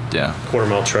different quarter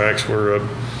mile tracks. Where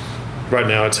right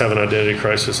now it's having an identity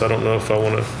crisis. I don't know if I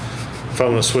want to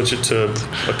switch it to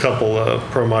a couple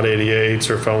Pro Mod 88s,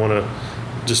 or if I want to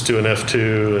just do an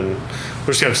F2, and we're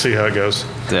just going to see how it goes.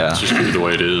 Yeah. Just keep it the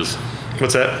way it is.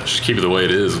 What's that? Just keep it the way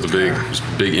it is with the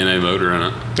big NA motor in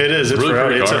it. It is. It's really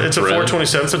rowdy. It's a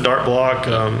 427. It's a dart block.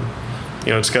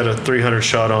 It's got a 300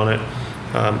 shot on it.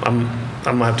 I'm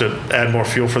going to have to add more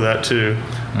fuel for that too.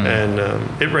 And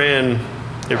it only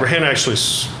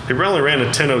ran a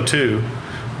 1002,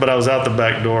 but I was out the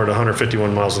back door at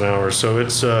 151 miles an hour. So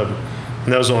it's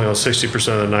and that was only on 60%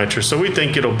 of the nitrous. So we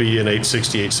think it'll be an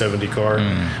 860, 870 car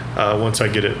once I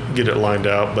get it lined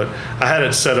out. But I had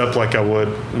it set up like I would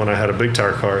when I had a big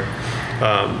tire car,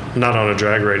 not on a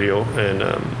drag radial. And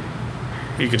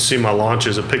you could see my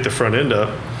launches. It picked the front end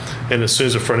up, and as soon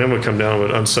as the front end would come down, it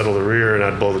would unsettle the rear, and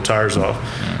I'd blow the tires off.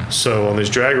 So on these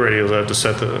drag radials, I have to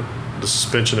set the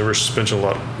suspension, the rear suspension a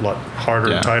lot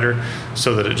harder and tighter,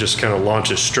 so that it just kind of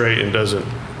launches straight and doesn't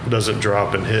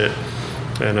drop and hit.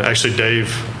 And actually, Dave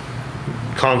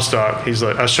Comstock, he's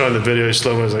like, I was showing the video, he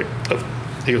slowed me, he's like,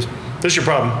 he goes, "This is your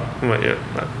problem." I'm like, "Yeah,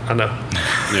 I know."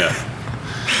 Yeah.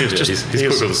 He's quick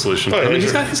with the solution. I mean,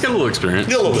 he's got a little experience.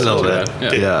 A little bit.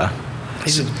 Yeah.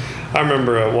 I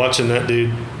remember watching that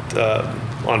dude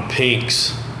on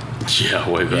Pinks. Yeah,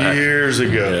 way back. Years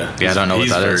ago. Yeah, I don't know what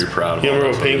that is. He's very proud of it. You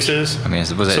remember what Pinks is? I mean,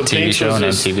 was it a TV show on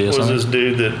MTV or something? Was this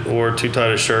dude that wore too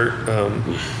tight a shirt.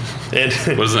 And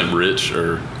what is his name, Rich?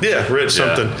 Rich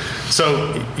something.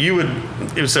 So it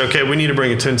would say, okay, we need to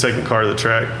bring a 10-second car to the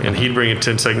track, and he'd bring a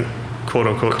 10-second, quote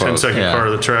unquote, 10-second car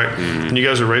to the track, and you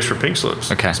guys would race for pink slips.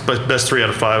 Okay. It's best 3 out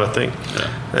of 5, I think. Yeah.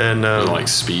 And like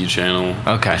Speed Channel.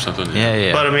 Okay. Or something.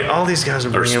 Yeah. But I mean, all these guys are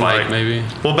bringing Spike, maybe.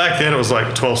 Well, back then it was like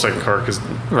a 12-second car because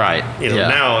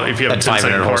now if you have a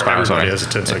 10-second car, everybody has a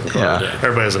 10-second car. Yeah.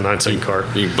 Everybody has a 9-second car.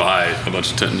 You can buy a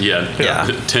bunch of 10.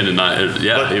 10 and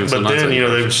 9. But then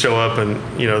they would show up and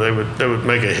they would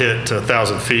make a hit to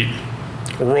 1,000 feet.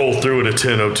 Roll through at a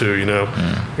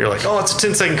 10:02, You're like, oh, it's a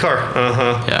 10-second car.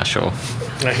 Yeah, sure.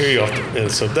 I hear you often. And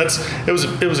so it was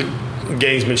a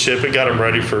gamesmanship. It got them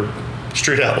ready for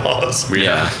Street Outlaws.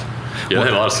 Yeah, they had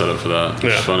a lot of setup for that.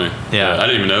 It's funny. Yeah. I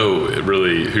didn't even know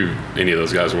really who any of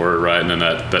those guys were, right? And then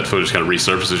that footage kind of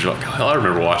resurfaces. You're like, oh, I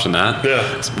remember watching that. Yeah,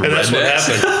 and that's what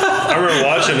happened. I remember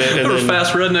watching it. And then,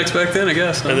 fast rednecks back then, I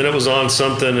guess. And then it was on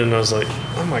something, and I was like,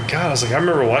 oh my God. I was like, I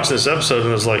remember watching this episode, and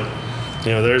I was like,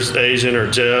 there's Asian or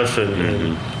Jeff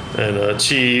and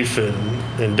Chief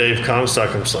and Dave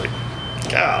Comstock. I'm just like,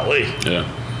 golly. Yeah.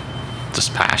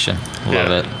 Just passion.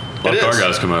 Love it. A lot of car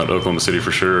guys come out of Oklahoma City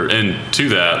for sure. And to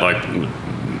that, like,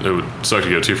 it would suck to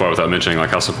go too far without mentioning like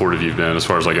how supportive you've been as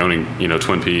far as like owning,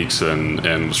 Twin Peaks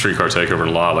and Streetcar Takeover and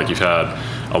a lot. Like you've had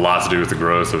a lot to do with the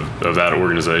growth of that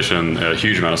organization, a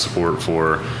huge amount of support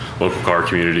for local car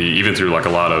community, even through like a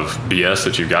lot of BS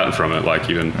that you've gotten from it, like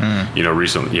even,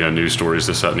 recent, news stories,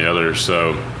 this, that, and the other.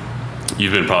 So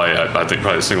you've been probably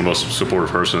the single most supportive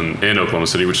person in Oklahoma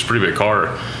City, which is a pretty big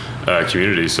car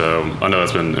community. So I know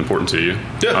that's been important to you.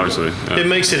 Yeah. Obviously. Yeah. It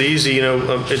makes it easy.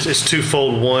 It's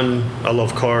twofold. One, I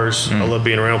love cars. I love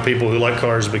being around people who like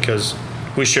cars because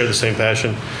we share the same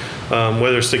passion.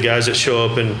 Whether it's the guys that show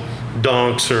up in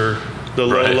donks or the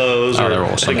Lolos, or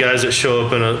awesome. The guys that show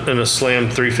up in a Slam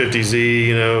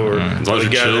 350Z, or as long as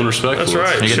you're chill and respectful. That's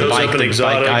right. You get the bike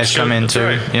guys come in too.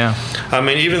 Right. Yeah. I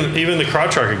mean, even the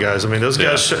crotch rocket guys. I mean, those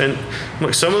guys. And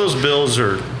look, some of those bills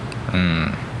are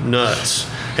nuts.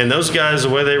 And those guys, the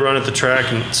way they run at the track,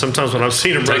 and sometimes when I've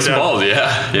seen them break down, balls,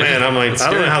 man, I'm like,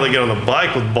 I don't know how they get on the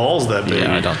bike with balls that big.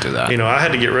 Yeah, I don't do that. I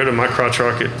had to get rid of my crotch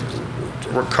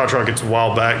rockets a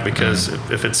while back because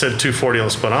if it said 240 on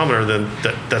the speedometer, then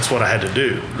that's what I had to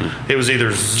do. It was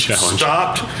either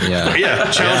stopped,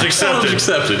 challenge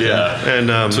accepted. And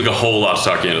and took a whole lot to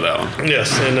talk you into that one.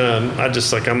 Yes, and I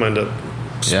just I'm going to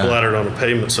splattered on a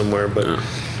pavement somewhere. But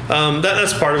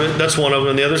that's part of it. That's one of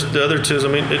them. And the other two is, I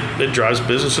mean, it drives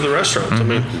business to the restaurants. I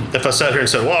mean, if I sat here and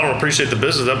said, well, I don't appreciate the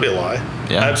business, that'd be a lie.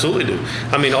 I absolutely do.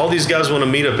 I mean, all these guys want to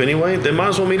meet up anyway. They might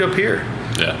as well meet up here.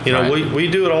 We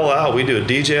do it all out. We do a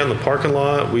DJ on the parking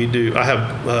lot. I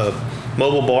have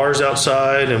mobile bars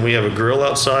outside, and we have a grill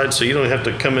outside, so you don't have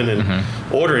to come in and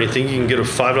order anything. You can get a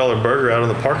 $5 burger out in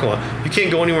the parking lot. You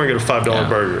can't go anywhere and get a $5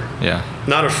 burger.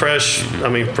 Not a fresh,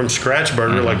 from scratch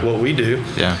burger like what we do.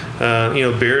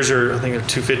 Beers are, I think, are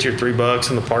 $2.50 or $3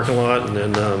 in the parking lot, and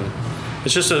then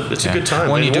it's just a good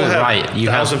time. When you do it right, you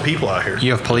have 1,000 people out here.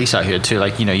 You have police out here too.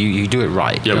 Like, you do it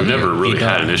right. Yeah, we've never really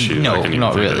had an issue. No,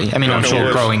 not really. I mean, I'm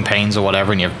sure growing pains or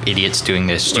whatever, and you have idiots doing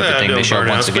this stupid thing they show up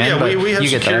once again. But we have you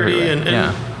get security, that everywhere.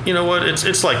 and you know what?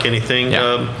 It's like anything. You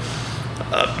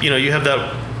have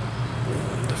that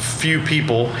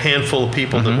handful of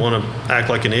people that want to act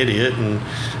like an idiot,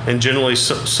 and generally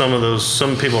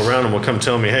some people around them will come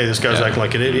tell me, hey, this guy's acting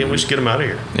like an idiot, and we just get him out of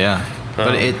here.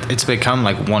 But it's become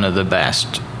like one of the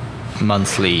best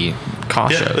monthly car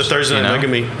shows. The Thursday night mega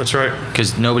meet. That's right.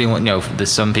 Because nobody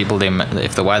there's some people,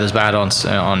 if the weather's bad on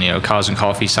Cars and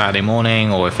Coffee Saturday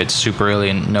morning, or if it's super early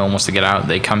and no one wants to get out,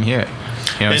 they come here.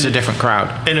 It's a different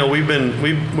crowd.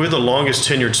 We're the longest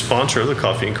tenured sponsor of the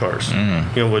Coffee and Cars.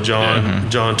 With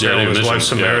John Terrell and his wife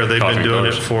Samara, they've been doing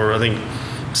it for, I think,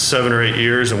 7 or 8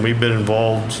 years, and we've been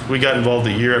involved. We got involved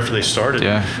the year after they started,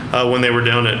 when they were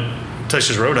down at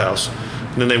Texas Roadhouse,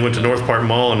 and then they went to North Park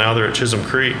Mall, and now they're at Chisholm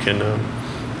Creek, and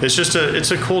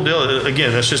it's a cool deal.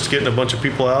 Again, that's just getting a bunch of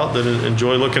people out that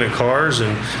enjoy looking at cars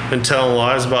and telling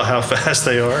lies about how fast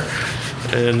they are,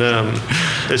 and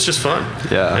it's just fun.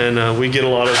 And we get a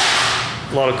lot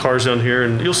of cars down here,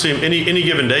 and you'll see them any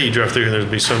given day you drive through here,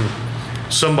 there'll be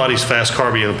somebody's fast car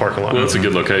be in the parking lot. Well, it's a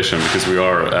good location because we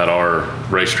are at our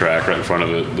racetrack right in front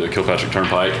of the Kilpatrick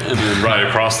Turnpike, and then right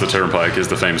across the turnpike is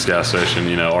the famous gas station,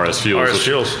 RS Fuels.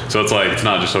 So it's like, it's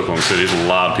not just Oklahoma City. There's a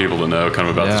lot of people to know kind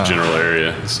of about this general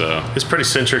area. So it's pretty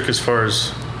centric as far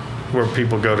as where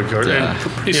people go to go. And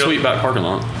pretty sweet back parking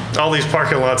lot. All these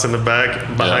parking lots in the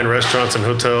back behind restaurants and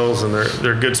hotels, and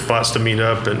they're good spots to meet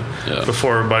up and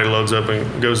before everybody loads up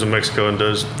and goes to Mexico and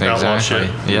does outlaw shit.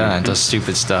 And does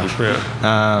stupid stuff.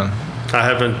 I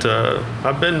haven't.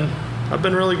 I've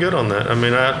been really good on that. I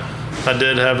mean, I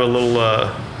did have a little.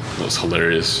 That was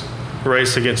hilarious.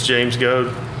 Race against James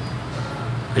Goad.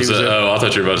 I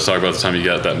thought you were about to talk about the time you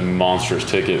got that monstrous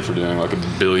ticket for doing like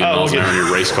 1 billion miles an hour in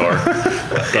your race car.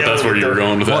 But that's where you were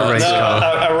going with that.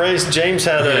 I raced. James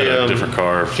had a different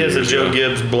car. He has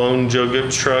a blown Joe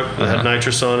Gibbs truck that had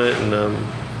nitrous on it, and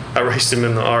I raced him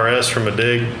in the RS from a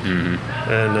dig,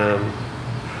 and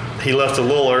he left a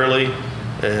little early,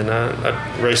 and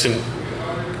I raced him.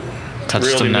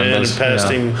 Reeled him in and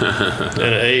passed him in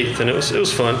an 8th, and it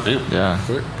was fun.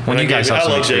 When you guys I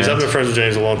love James. I've been friends with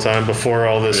James a long time before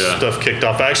all this stuff kicked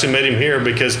off. I actually met him here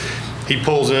because he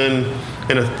pulls in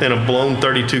a blown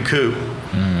 32 coupe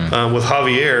with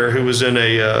Javier, who was in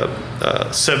a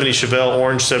 70 Chevelle,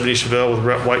 orange 70 Chevelle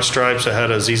with white stripes that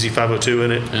had a ZZ502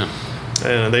 in it.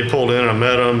 And they pulled in, and I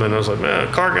met them, and I was like,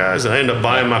 man, car guys. And I ended up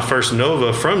buying my first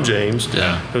Nova from James.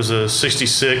 It was a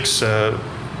 66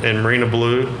 in Marina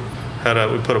Blue.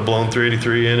 We put a blown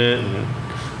 383 in it, and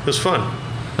it was fun.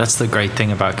 That's the great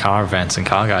thing about car events and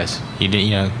car guys.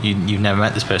 You've never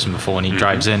met this person before, and he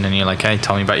drives in, and you're like, hey,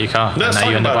 tell me about your car. And now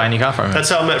you end up buying your car from him. That's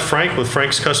how I met Frank with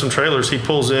Frank's Custom Trailers. He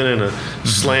pulls in a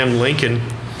slammed Lincoln,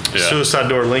 suicide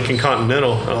door Lincoln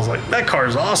Continental, and I was like, that car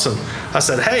is awesome. I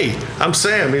said, hey, I'm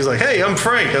Sam. He's like, hey, I'm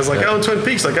Frank. I was like, I own Twin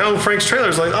Peaks. Like, I own Frank's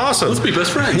Trailers. Like, awesome. Let's be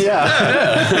best friends. And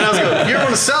I was like, you're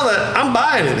going to sell that? I'm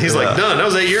buying it. He's like, done. That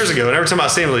was 8 years ago. And every time I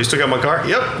see him, you still got my car?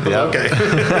 Yep. Okay.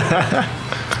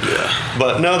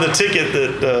 But no, the ticket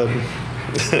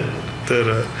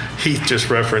that Heath just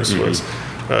referenced was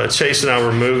Chase and I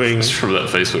were moving. It's from that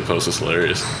Facebook post. It's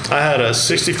hilarious. I had a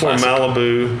 64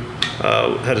 Malibu,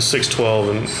 had a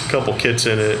 612 and a couple kits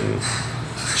in it, and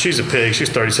she's a pig. She's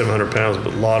 3,700 pounds,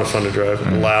 but a lot of fun to drive.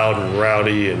 Loud and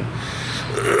rowdy, and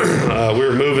we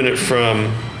were moving it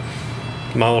from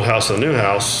my old house to the new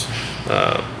house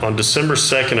on December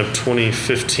 2nd of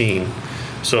 2015.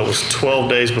 So it was 12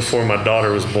 days before my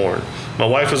daughter was born. My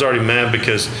wife was already mad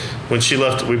because when she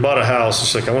left, we bought a house.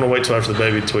 She's like, I want to wait till after the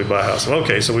baby until we buy a house.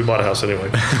 Okay, so we bought a house anyway.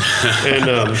 And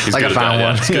like I found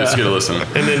one. It's good to listen.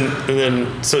 And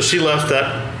then so she left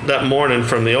that morning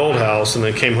from the old house and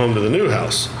then came home to the new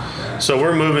house. So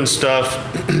we're moving stuff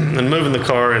and moving the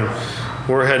car, and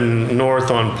we're heading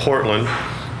north on Portland,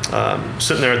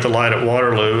 sitting there at the light at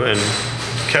Waterloo, and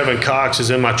Kevin Cox is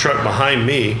in my truck behind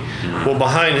me. Well,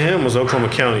 behind him was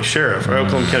Oklahoma County Sheriff or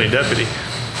Oklahoma County Deputy.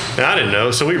 And I didn't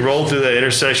know. So we rolled through that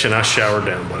intersection. I showered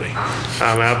down, buddy.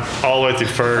 I all the way through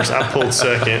first. I pulled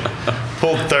second,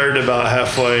 pulled third about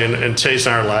halfway, and Chase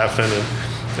and I are laughing.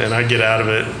 And I get out of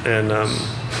it, and I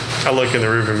look in the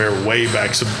rearview mirror way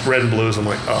back, so red and blues. I'm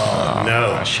like, oh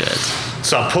no. Shit.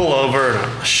 So I pull over and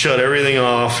I shut everything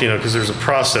off, because there's a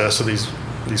process of these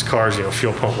cars,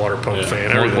 fuel pump, water pump,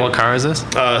 fan, everything. What car is this?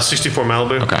 64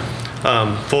 Malibu. Okay.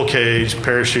 Full cage,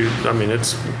 parachute. I mean,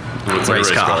 it's a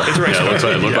race car. It's a race car.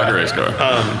 It looked like a race car.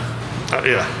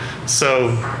 Yeah.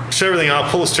 So shut everything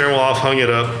off, pull the steering wheel off, hung it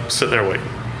up, sitting there waiting.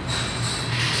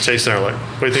 Chase and I are like,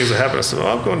 what do you think is going to happen? I said,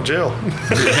 I'm going to jail.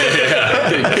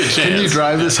 Can you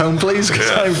drive this home, please? Because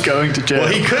I'm going to jail.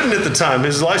 Well, he couldn't at the time.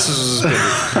 His license was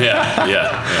suspended.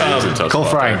 Yeah. Call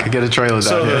Frank. Get a trailer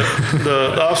down here. So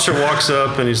the officer walks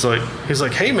up and he's like,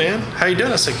 hey, man, how you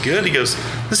doing? I said, good. He goes,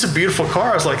 this is a beautiful car.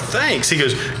 I was like, thanks. He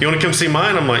goes, you want to come see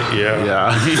mine? I'm like,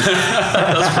 yeah.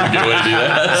 That's a pretty good way to do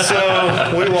that.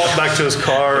 So we walked back to his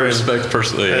car. Respect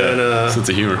personally, sense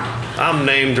of humor. I'm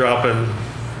name dropping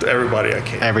everybody I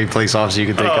can. Every police officer you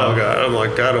could think of. Oh, God. I'm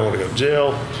like, I don't want to go to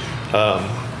jail.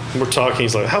 We're talking.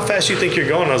 He's like, how fast do you think you're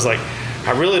going? I was like,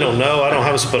 I really don't know. I don't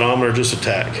have a speedometer, just a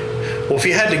tach. Well, if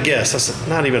you had to guess, I said,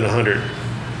 not even 100.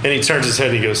 And he turns his head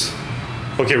and he goes,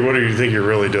 okay, what do you think you're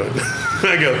really doing?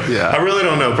 I go, I really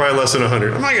don't know. Probably less than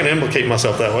 100. I'm not going to implicate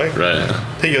myself that way. Right.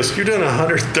 He goes, you're doing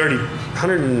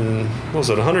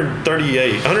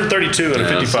 138, 132 and a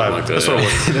 55. Like that, that's what it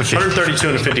was. 132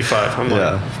 and a 55. I'm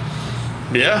like,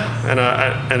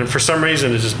 yeah, and for some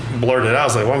reason it just blurted it out. I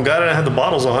was like, well, I'm glad I didn't have the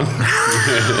bottles on. It'd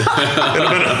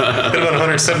have been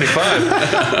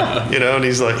 175. And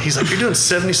he's like, you're doing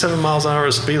 77 miles an hour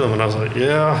at speed limit. And I was like,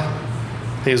 yeah.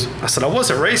 I said, I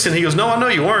wasn't racing. He goes, no, I know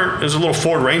you weren't. There's a little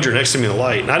Ford Ranger next to me in the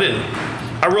light, and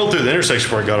I rolled through the intersection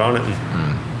before I got on it.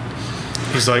 And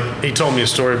he's like, he told me a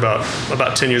story about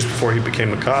 10 years before he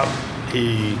became a cop.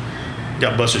 He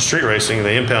got busted street racing, and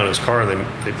they impounded his car, and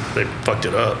they fucked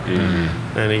it up.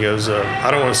 Mm-hmm. And he goes,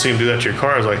 I don't want to see him do that to your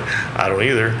car. I was like, I don't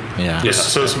either. Yeah.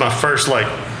 So it's my first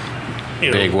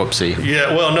big whoopsie.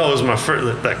 Yeah. Well, no, it was my first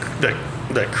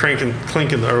that clinking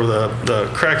or the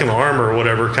crack in the armor or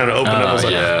whatever kind of opened up. I was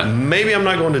like, maybe I'm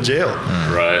not going to jail.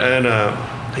 Right. And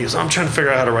he goes, I'm trying to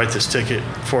figure out how to write this ticket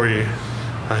for you.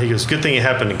 He goes, good thing it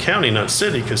happened in county, not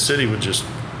city, because city would just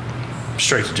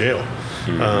straight to jail.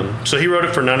 Mm-hmm. So he wrote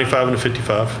it for $95 and a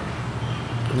 $55.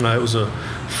 It was a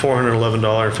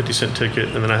 $411.50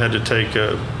 ticket, and then I had to take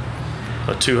a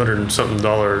 $200 and something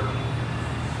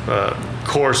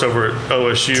course over at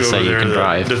OSU to over there.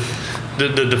 Drive.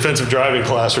 The defensive driving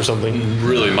class or something.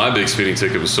 Really, my big speeding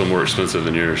ticket was still more expensive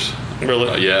than yours.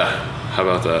 Really? Yeah. How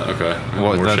about that? Okay.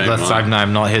 I've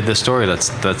not heard this story.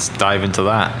 Let's dive into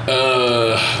that.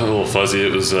 A little fuzzy.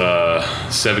 It was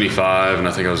 75, and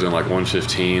I think I was doing like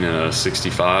 115 and a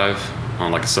 65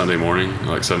 on like a Sunday morning,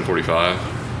 like 7:45,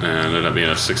 and it ended up being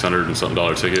a $600 and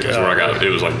something ticket. Where I got it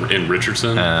was like in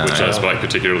Richardson, which I was like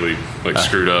particularly like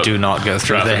screwed up. Do not go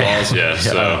through traffic there. laws. Yeah.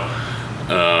 So.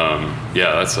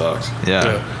 That sucks.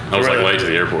 Yeah. I was like late to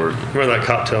the airport. Remember that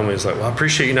cop told me, he's like, well, I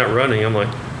appreciate you not running. I'm like,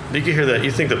 did you hear that?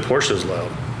 You think the Porsche's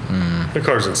loud. The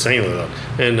car's insanely loud.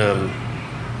 And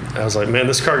I was like, man,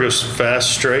 this car goes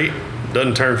fast, straight,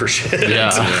 doesn't turn for shit.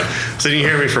 Yeah. So you can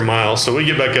hear me for miles. So we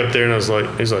get back up there, and he's like,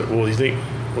 well, you think,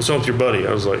 what's wrong with your buddy?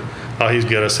 I was like, oh, he's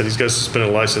good. I said, he's got a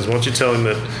suspended license. Why don't you tell him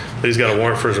that he's got a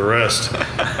warrant for his arrest?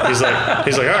 He's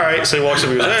like, all right. So he walks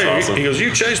up and goes, hey, awesome. He goes,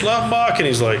 you Chase Lautenbach? And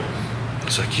he's like,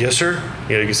 yes, sir.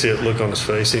 You can see it look on his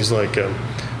face. He's like, well,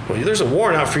 there's a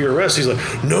warrant out for your arrest. He's like,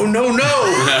 no, not me.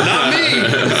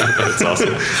 That's awesome.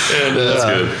 And that's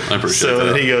good. I appreciate that. So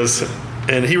then he goes,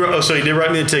 and he wrote. So he did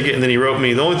write me the ticket, and then he wrote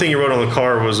me. The only thing he wrote on the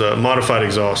car was modified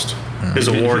exhaust. Is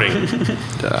a warning.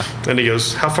 And he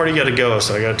goes, how far do you got to go? I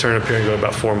said, I got to turn up here and go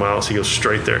about 4 miles. He goes,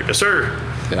 straight there. Yes, sir.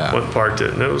 Yeah. Went and parked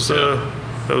it, and it was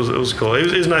cool. He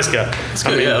was a nice guy.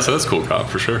 So that's a cool cop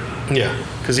for sure. Yeah,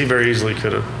 because he very easily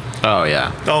could have. Oh,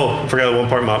 yeah. Oh, I forgot one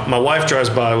part. My wife drives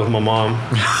by with my mom.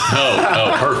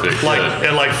 Oh, perfect.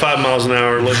 At like 5 miles an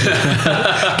hour, looking,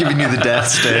 giving you the death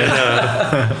stare.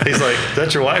 And he's like,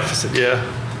 "That's your wife?" I said, "Yeah."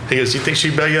 He goes, "You think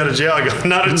she'd bail you out of jail?" I go,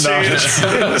 "Not a chance."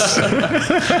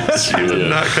 She would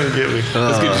not come get me.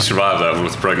 That's good you survived that one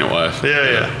with a pregnant wife.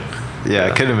 Yeah.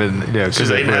 It could have been. She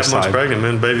was 8.5 months pregnant,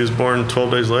 man. Baby was born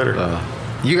 12 days later.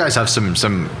 You guys have some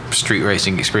street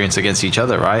racing experience against each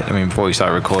other, right? I mean, before we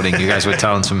started recording, you guys were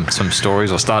telling some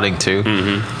stories, or starting to.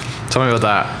 Mm-hmm. Tell me about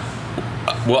that.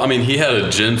 Well, I mean, he had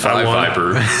a Gen 5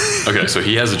 Viper. Okay, so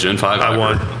he has a Gen 5 Viper. I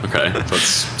won. Okay, so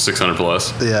that's 600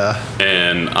 plus. Yeah.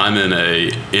 And I'm in a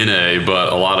NA,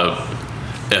 but a lot of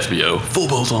FBO, full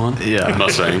bolt-on. Yeah.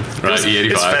 Mustang, right?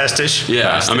 E85. It's fastish.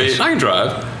 Yeah. Fastish. I mean, I can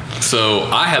drive. So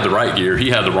I had the right gear. He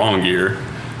had the wrong gear.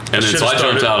 And then so I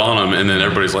jumped out on him, and then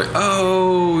everybody's like,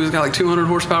 "Oh, he's got like 200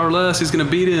 horsepower less. He's gonna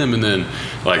beat him." And then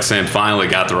like Sam finally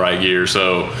got the right gear.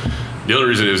 So the only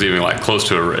reason it was even like close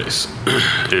to a race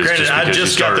is granted, I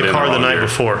just got the car the night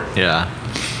before. Yeah.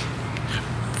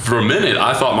 For a minute,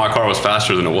 I thought my car was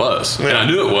faster than it was, and I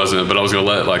knew it wasn't. But I was gonna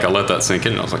let that sink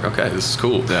in. And I was like, "Okay, this is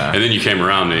cool." Yeah. And then you came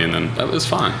around me, and then that was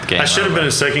fine. I should have been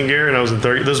in second gear, and I was in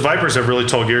third. Those Vipers have really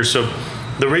tall gears, so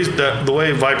the reason that the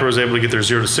way Viper was able to get their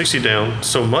 0 to 60 down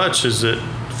so much is that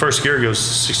first gear goes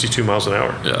 62 miles an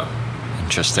hour. Yeah.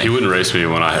 Interesting. He wouldn't race me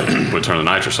when I would turn the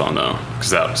nitrous on though,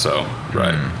 because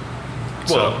right.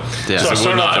 Well, yeah. So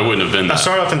it wouldn't have been that. I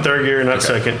started off in third gear, not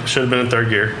second. Should have been in third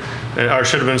gear, or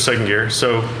should have been in second gear.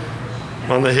 So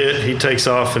on the hit, he takes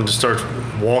off and just starts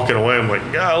walking away. I'm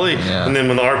like, golly. Yeah. And then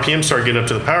when the RPM start getting up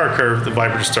to the power curve, the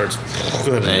Viper just starts.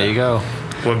 There you go.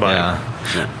 Went by. Yeah.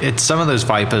 It's some of those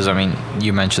Vipers. I mean,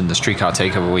 you mentioned the streetcar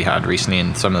takeover we had recently,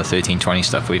 and some of the 1320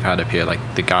 stuff we've had up here. Like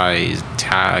the guy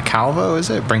Calvo, is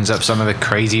it? Brings up some of the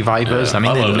crazy Vipers. Yeah, I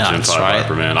mean, they're love nuts, the Gen 5 right?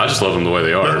 Viper, man. I just love them the way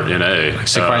they are in A. Like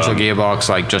sequential gearbox,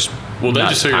 like just. Well, they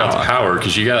just figured out the power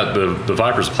because you got the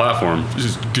Viper's platform,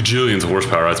 just gajillions of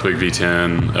horsepower. That's big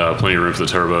V10, plenty of room for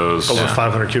the turbos. Over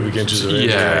 500 cubic inches of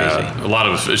engine. Yeah, a lot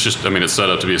of it's just. I mean, it's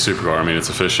set up to be a supercar. I mean, it's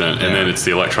efficient, and then it's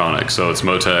the electronics. So it's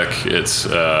Motec. It's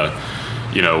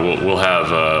we'll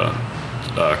have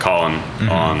Colin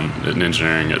on in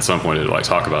engineering at some point to like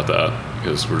talk about that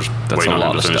because we're just waiting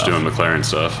on him to finish doing McLaren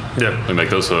stuff. Yeah, and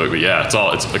make those hook. But yeah,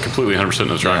 it's a completely 100% of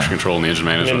the traction control and the engine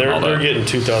management. And all that. They're getting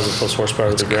 2,000 plus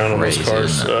horsepower to the ground on those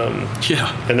cars.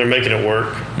 And they're making it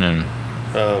work. And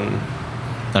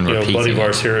Buddy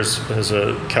Vars here has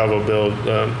a Calvo build,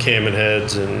 cam and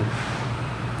heads, and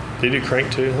did he do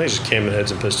crank too? I think it's just cam and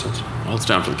heads and pistons. Well, it's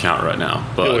down for the count right now.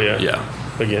 But yeah.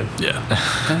 Again. Yeah.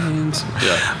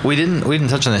 We didn't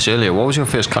touch on this earlier. What was your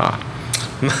first car?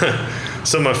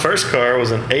 So my first car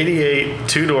was an 88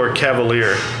 two-door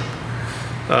Cavalier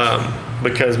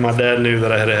because my dad knew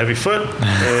that I had a heavy foot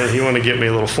and he wanted to get me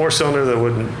a little four-cylinder that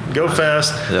wouldn't go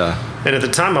fast. Yeah. And at the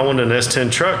time I wanted an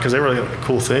S10 truck because they were like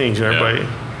cool things. Everybody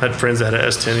had friends that had an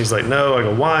S10. He's like, no. I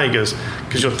go, why? He goes,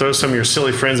 because you'll throw some of your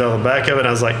silly friends out of the back of it. And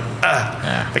I was like,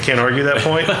 I can't argue that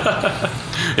point.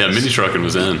 Yeah, mini trucking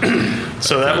was in.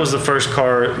 So that was the first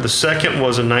car. The second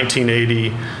was a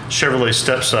 1980 Chevrolet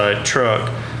Stepside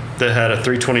truck that had a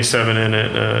 327 in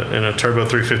it and a turbo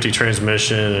 350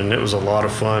 transmission, and it was a lot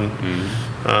of fun.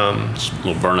 Just a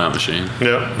little burnout machine.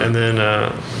 Yep. And then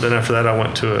after that, I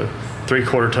went to a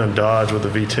 3/4 ton Dodge with a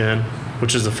V10,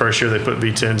 which is the first year they put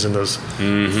V10s in those.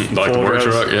 Like the work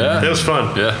truck. Yeah, it was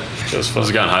fun. Yeah, it was fun. There was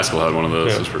a guy in high school who had one of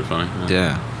those. It was pretty funny.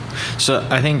 Yeah. So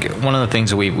I think one of the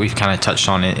things that we've kind of touched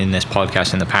on in this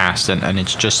podcast in the past, and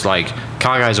it's just like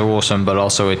car guys are awesome, but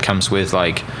also it comes with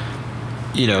like,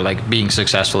 like being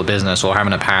successful in business or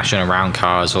having a passion around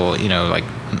cars, or like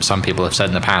some people have said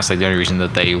in the past, like the only reason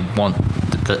that they want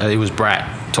it was Brett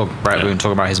Boone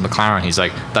talking about his McLaren. He's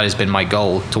like, that has been my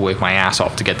goal, to work my ass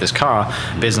off to get this car.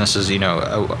 Businesses,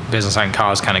 business and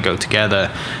cars kind of go together.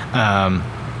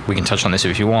 We can touch on this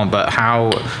if you want, but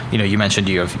how, you mentioned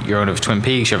you have your own of Twin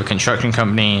Peaks, you have a construction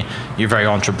company, you're very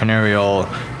entrepreneurial.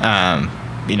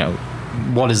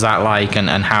 What is that like, and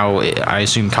how, I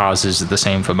assume cars is the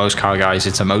same for most car guys,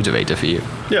 it's a motivator for you.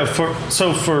 Yeah, for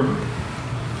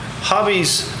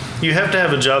hobbies, you have to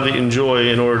have a job that you enjoy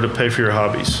in order to pay for your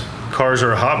hobbies. Cars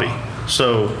are a hobby.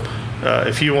 So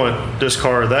if you want this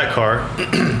car or that car,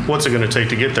 what's it going to take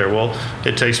to get there? Well,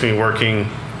 it takes me working.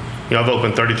 I've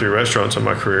opened 33 restaurants in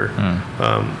my career.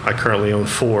 I currently own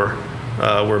 4.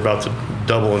 We're about to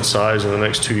double in size in the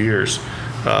next 2 years.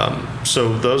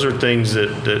 So those are things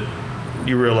that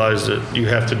you realize that you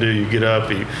have to do. You get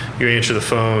up, you answer the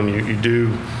phone, you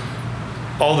do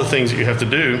all the things that you have to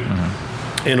do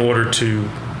in order to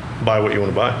buy what you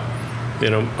want to buy.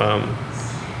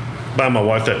 Buying my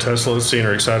wife that Tesla, seeing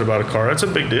her excited about a car, that's a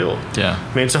big deal. Yeah.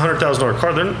 I mean, it's a $100,000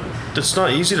 car. It's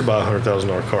not easy to buy a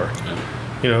 $100,000 car.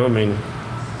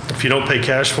 If you don't pay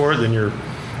cash for it, then you're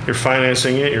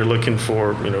financing it. You're looking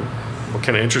for, what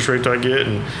kind of interest rate do I get?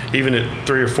 And even at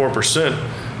 3 or 4%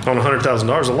 on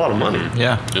 $100,000 is a lot of money.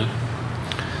 Yeah.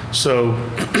 So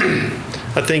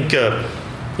I think,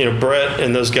 Brett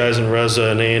and those guys in Reza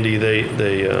and Andy, they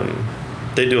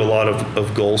do a lot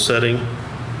of goal setting,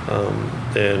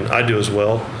 and I do as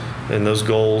well. And those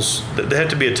goals, they have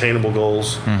to be attainable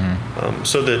goals,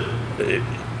 so that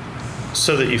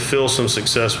you feel some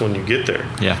success when you get there.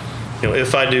 Yeah.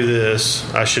 If I do this,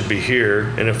 I should be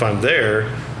here, and if I'm there,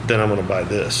 then I'm going to buy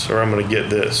this, or I'm going to get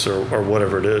this, or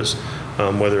whatever it is.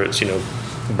 whether it's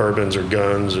bourbons or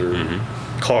guns or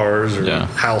cars or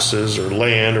houses or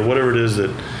land or whatever it is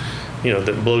that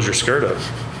that blows your skirt up.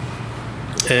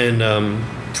 And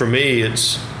for me,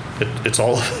 it's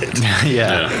all of it.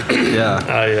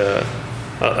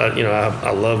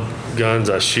 I love guns.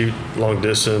 I shoot long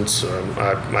distance.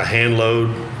 I hand load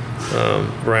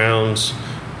rounds.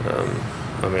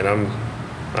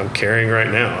 I'm carrying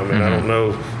right now. I don't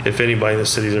know if anybody in the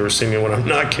city's ever seen me when I'm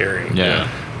not carrying.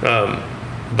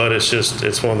 But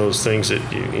it's one of those things that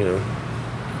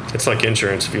it's like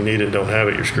insurance. If you need it, don't have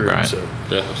it, you're screwed. Right. So.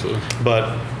 Yeah, absolutely.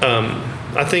 But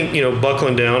I think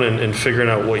buckling down and figuring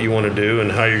out what you want to do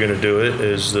and how you're going to do it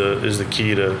is the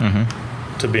key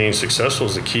to being successful.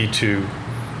 Is the key to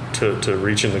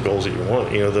reaching the goals that you want.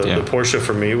 The Porsche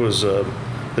for me is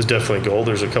definitely a goal.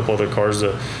 There's a couple other cars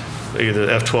that either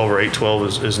F12 or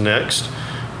 812 is next.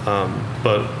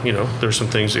 But there's some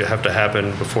things that have to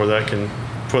happen before that can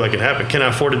happen. Can I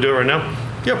afford to do it right now?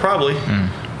 Yeah, probably.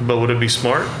 But would it be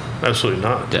smart? Absolutely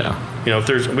not. Yeah. If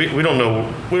there's we don't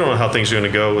know how things are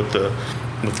going to go with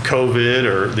COVID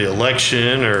or the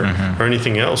election or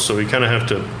anything else. So we kind of have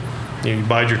to you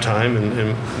bide your time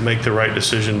and make the right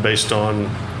decision based on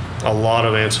a lot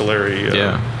of ancillary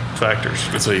factors.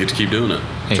 That's why you get to keep doing it.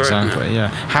 Exactly. Right. Yeah.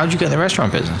 How'd you get in the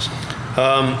restaurant business?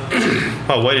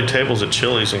 I waited tables at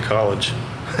Chili's in college.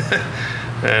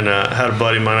 And I had a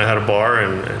buddy of mine. I had a bar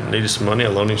and needed some money. I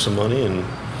loaned him some money, and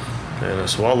I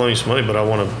said, "Well, I'll loan you some money, but I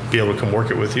want to be able to come work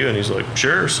it with you." And he's like,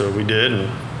 "Sure." So we did, and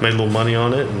made a little money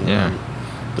on it, and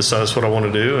decided that's what I want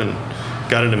to do, and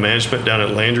got into management down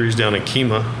at Landry's down in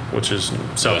Kemah, which is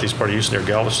southeast part of Houston near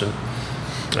Galveston,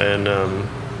 and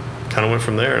kind of went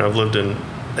from there. And I've lived in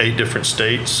 8 different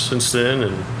states since then,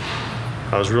 and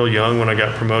I was real young when I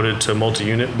got promoted to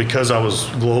multi-unit. Because I was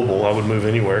global, I would move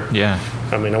anywhere. Yeah.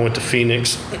 I went to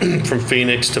Phoenix, from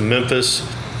Phoenix to Memphis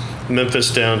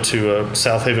down to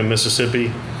South Haven,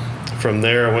 Mississippi. From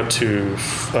there, I went to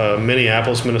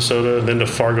Minneapolis, Minnesota, then to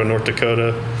Fargo, North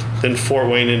Dakota, then Fort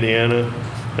Wayne, Indiana,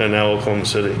 and now Oklahoma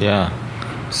City. Yeah.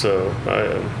 So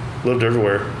I lived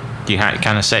everywhere. You had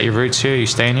kind of set your roots here? You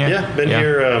staying here? Yeah, been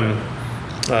here.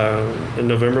 In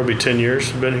November will be 10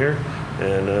 years been here,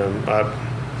 and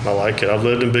I like it. I've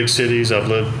lived in big cities. I've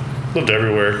lived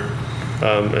everywhere,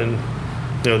 and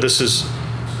this is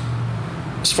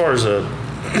as far as it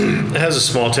has a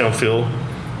small town feel,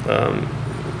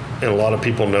 and a lot of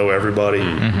people know everybody,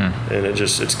 and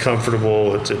it's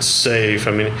comfortable. It's safe.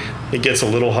 It gets a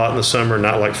little hot in the summer,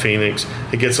 not like Phoenix.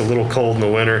 It gets a little cold in the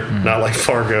winter, not like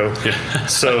Fargo. Yeah.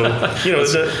 So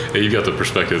you got the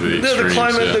perspective of the extremes.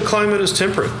 The climate is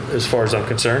temperate as far as I'm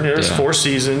concerned. There's 4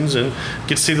 seasons, and you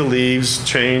get to see the leaves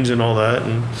change and all that,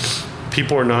 and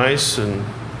people are nice, and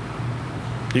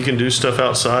you can do stuff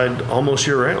outside almost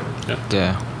year round.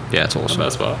 Yeah, it's awesome.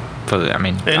 That's spot. And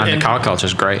the car culture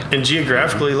is great. And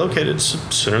geographically located, it's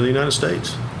center of the United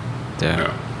States.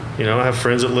 Yeah. I have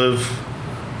friends that live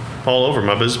all over.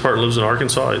 My business partner lives in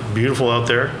Arkansas. It's beautiful out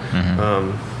there.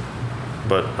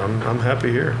 But I'm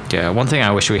happy here. Yeah. One thing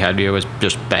I wish we had here was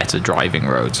just better driving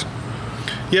roads.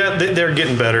 Yeah, they're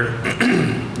getting better.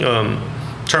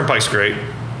 Turnpike's great.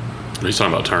 Are you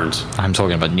talking about turns? I'm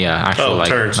talking about actual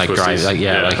turns, like drive,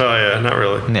 not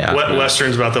really. Yeah,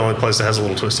 Western's about the only place that has a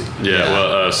little twisty.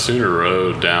 Well, Sooner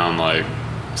Road down like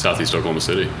southeast Oklahoma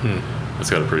City. It's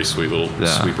got a pretty sweet little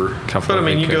sweeper.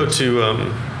 But you go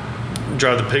to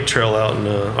drive the pig trail out in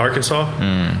Arkansas,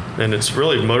 and it's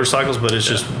really motorcycles, but it's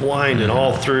just winding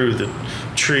all through the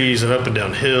trees and up and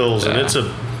down hills, and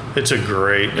it's a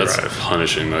great drive. That's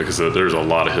punishing though, because there's a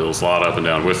lot of hills, a lot up and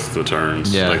down with the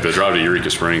turns. Yeah. Like the drive to Eureka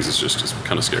Springs is just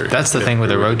kind of scary. That's the thing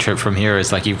with a road trip from here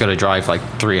is like you've got to drive like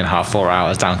 3.5-4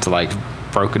 hours down to like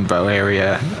Broken Bow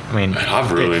area.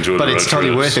 I've really enjoyed but the road it's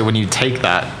totally trips. worth it when you take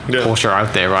that Porsche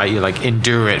out there, right? You like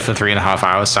endure it for 3.5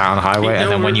 hours down the highway,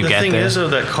 and then when you get there, the thing is though,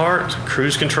 that car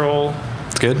cruise control,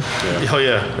 it's good. Oh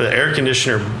yeah, the air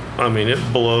conditioner.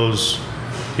 It blows.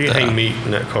 You can hang meat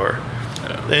in that car.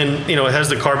 And it has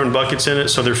the carbon buckets in it,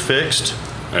 so they're fixed.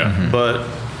 But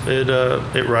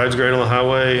it rides great on the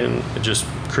highway, and it just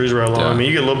cruises right along.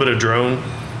 You get a little bit of drone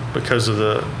because of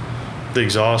the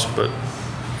exhaust, but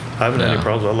I haven't had any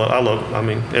problems. I love.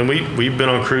 And we've been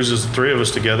on cruises, the 3 of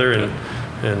us together,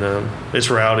 and it's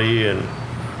rowdy and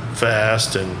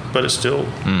fast, but it's still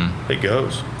it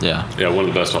goes. Yeah, one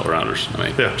of the best all-rounders.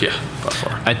 By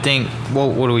far. I think.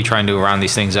 What do we try and do around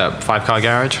these things up? 5-car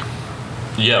garage.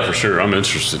 Yeah, for sure. I'm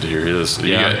interested to hear this.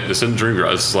 It's in Dream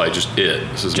Garage. This is like just it.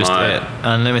 This is just it.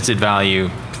 Unlimited value,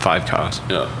 5 cars.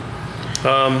 Yeah.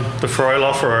 The Ferrari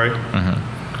LaFerrari.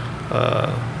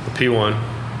 The P1.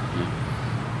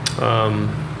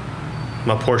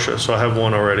 my Porsche. So I have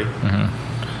one already.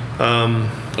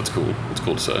 That's cool. That's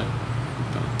cool to say.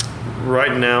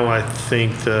 Right now, I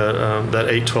think that that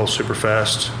 812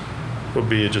 Superfast would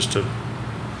be just a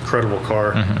incredible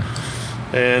car.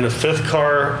 And a fifth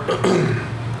car.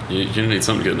 You need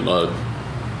something to get in the mud.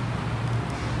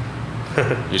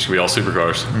 You should be all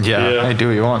supercars. Yeah, hey, do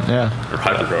what you want. Yeah, or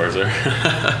hypercars there.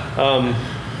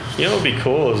 You know, what would be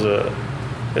cool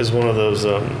is one of those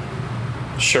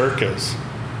Shirkas.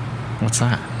 What's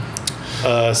that?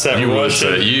 You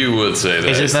would say that.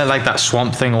 Isn't there like that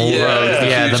swamp thing all around?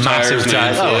 Yeah, the massive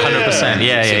tires. 100%.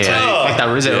 Yeah. Like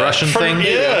that, is it a Russian thing?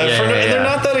 They're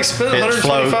not that expensive. It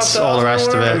floats, all the rest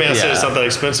of it. I mean, I say it's not that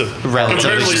expensive.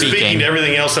 Comparatively speaking to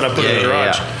everything else that I put in the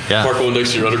garage. Park one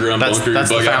next to your underground bunker. That's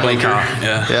the family car.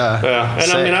 Yeah.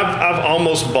 And I mean, I've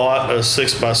almost bought a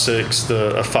 6x6,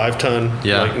 a 5-ton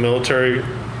like military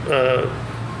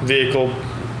vehicle.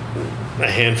 A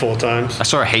handful of times. I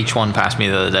saw a H1 pass me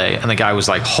the other day, and the guy was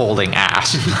like hauling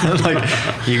ass. Like,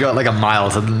 you got like a mile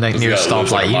to the nearest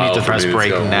stoplight. You need to press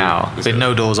brake now. There's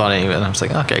no doors on it, and I was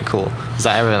like, okay, cool. Is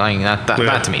that everything?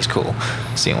 That to me is cool.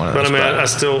 Seeing one of those. But I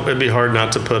mean, it'd be hard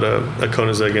not to put a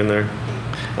Koenigsegg in there,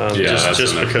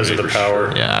 just because of the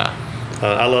power. Sure. Yeah.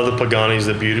 I love the Paganis,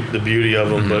 the beauty of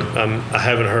them, but I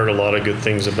haven't heard a lot of good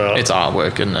things about. It's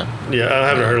artwork, isn't it? Yeah, I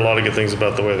haven't heard a lot of good things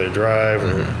about the way they drive.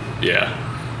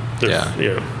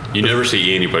 You never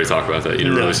see anybody talk about that. You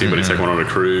never really see anybody take one on a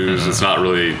cruise. It's not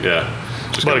really,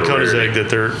 just but a Koenigsegg that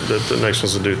the next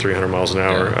one's to do 300 miles an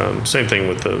hour. Same thing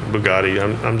with the Bugatti.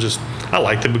 I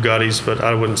like the Bugattis, but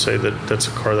I wouldn't say that that's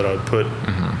a car that I would put.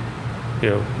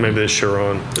 Maybe the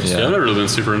Chiron. I've never really been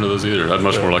super into those either. I'd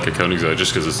much more like a Koenigsegg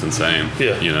just because it's insane.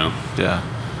 Yeah.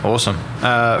 Awesome.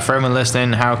 For everyone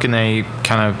listening, how can they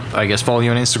kind of, I guess, follow you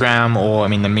on Instagram, or, I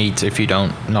mean, the meet, if you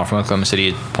not from Oklahoma City,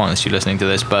 it's pointless you listening to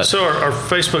this, but... So our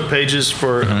Facebook pages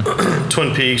for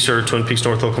Twin Peaks are Twin Peaks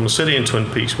North Oklahoma City and Twin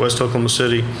Peaks West Oklahoma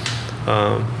City.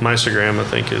 My Instagram, I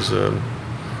think, is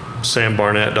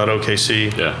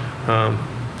sambarnett.okc.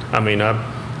 I mean,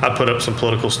 I put up some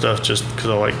political stuff just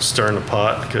because I like stirring the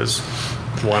pot, because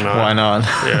why not? Why not?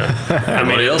 Yeah. I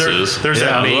mean, there's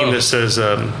that meme that says...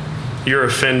 you're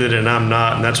offended and I'm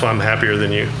not, and that's why I'm happier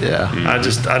than you. Yeah.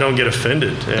 I don't get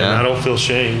offended, and I don't feel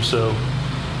shame, so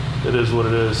it is what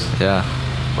it is. Yeah.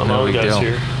 My mom guy's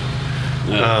here.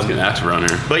 Yeah, it's getting active around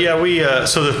here. But yeah, we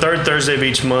so the third Thursday of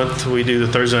each month we do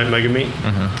the Thursday night mega meet.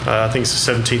 I think it's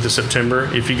the 17th of September.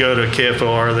 If you go to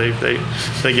KFOR,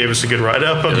 they gave us a good write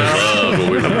up about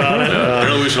it.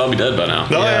 Apparently we should all be dead by now.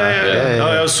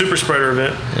 Oh, it was a super spreader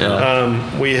event.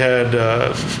 We had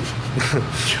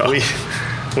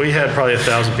we had probably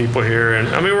 1,000 people here, and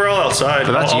I mean, we're all outside.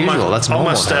 But that's usual. That's normal.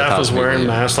 All my staff was wearing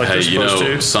masks like they're supposed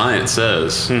to. Science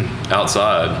says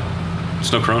outside,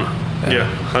 there's no corona. Yeah,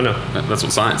 I know. That's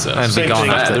what science says. And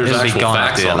there's actual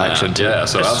facts on that. Yeah,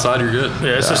 so outside you're good.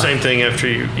 Yeah, it's the same thing after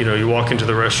you walk into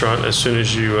the restaurant. As soon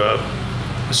as you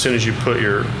put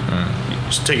your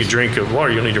just take a drink of water,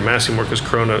 you don't need your mask anymore because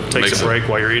Corona takes a break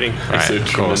while you're eating. Makes a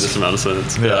tremendous amount of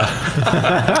sense. Yeah.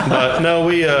 But no,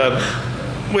 we have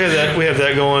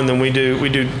that going. Then we do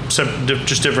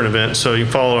just different events. So you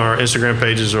follow our Instagram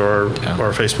pages or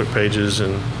our Facebook pages.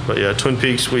 But yeah, Twin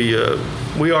Peaks. We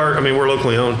are. I mean, we're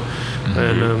locally owned,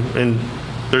 and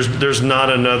there's not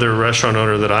another restaurant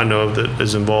owner that I know of that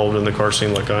is involved in the car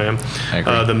scene like I am. I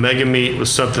agree. The Mega Meet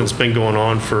was something that's been going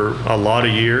on for a lot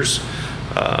of years,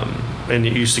 and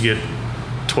it used to get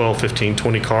 12, 15,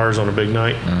 20 cars on a big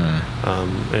night,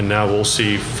 and now we'll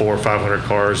see 400 or 500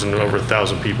 cars and over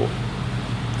 1,000 people.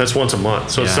 That's once a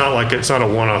month, so it's not a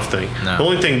one-off thing. No. The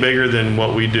only thing bigger than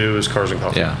what we do is Cars and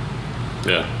Coffee.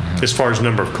 Yeah. As far as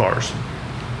number of cars.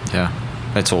 Yeah.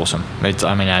 It's awesome.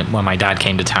 When my dad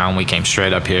came to town, we came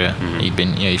straight up here.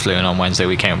 He flew in on Wednesday.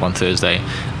 We came up on Thursday,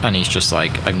 and he's just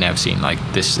like, I've never seen like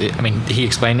this. He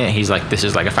explained it. He's like, this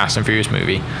is like a Fast and Furious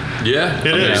movie. Yeah,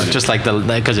 it is. Just like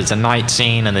because it's a night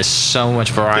scene and there's so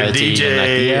much variety. The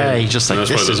DJ. And he's just like,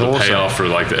 this is awesome. The payoff for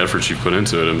like the efforts you put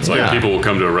into it. And it's like people will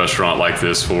come to a restaurant like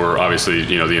this for obviously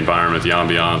the environment, the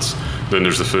ambiance. Then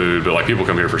there's the food, but like people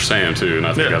come here for Sam too, and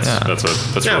I think that's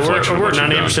a reflection. We're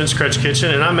 98% Scratch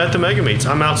Kitchen, and I'm at the Mega Meets.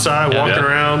 I'm outside walking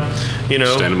around,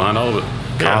 standing behind all of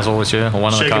it. Cars always here.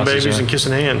 One of the shaking babies and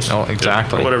kissing hands. Oh,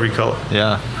 exactly. Or whatever you call it.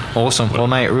 Yeah, awesome. Well,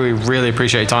 mate, we really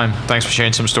appreciate your time. Thanks for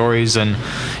sharing some stories, and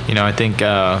I think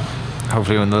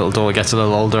hopefully when the little daughter gets a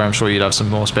little older, I'm sure you'd have some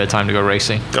more spare time to go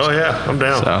racing. Oh yeah, I'm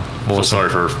down. So awesome. Sorry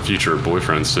for future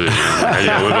boyfriends too. I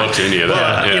don't live up to any of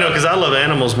that. Because I love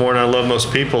animals more than I love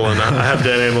most people, and I have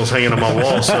dead animals hanging on my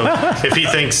wall. So if he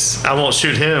thinks I won't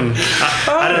shoot him,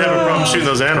 I didn't have a problem shooting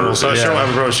those animals, so I sure don't have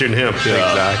a problem shooting him.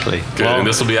 Yeah. Exactly. Good. And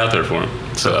this will be out there for him.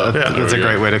 That's a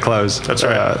great way to close. That's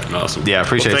right. Awesome. Yeah,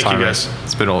 appreciate it. Thank you, guys.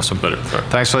 It's been awesome. Later.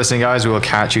 Thanks for listening, guys. We will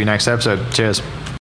catch you next episode. Cheers.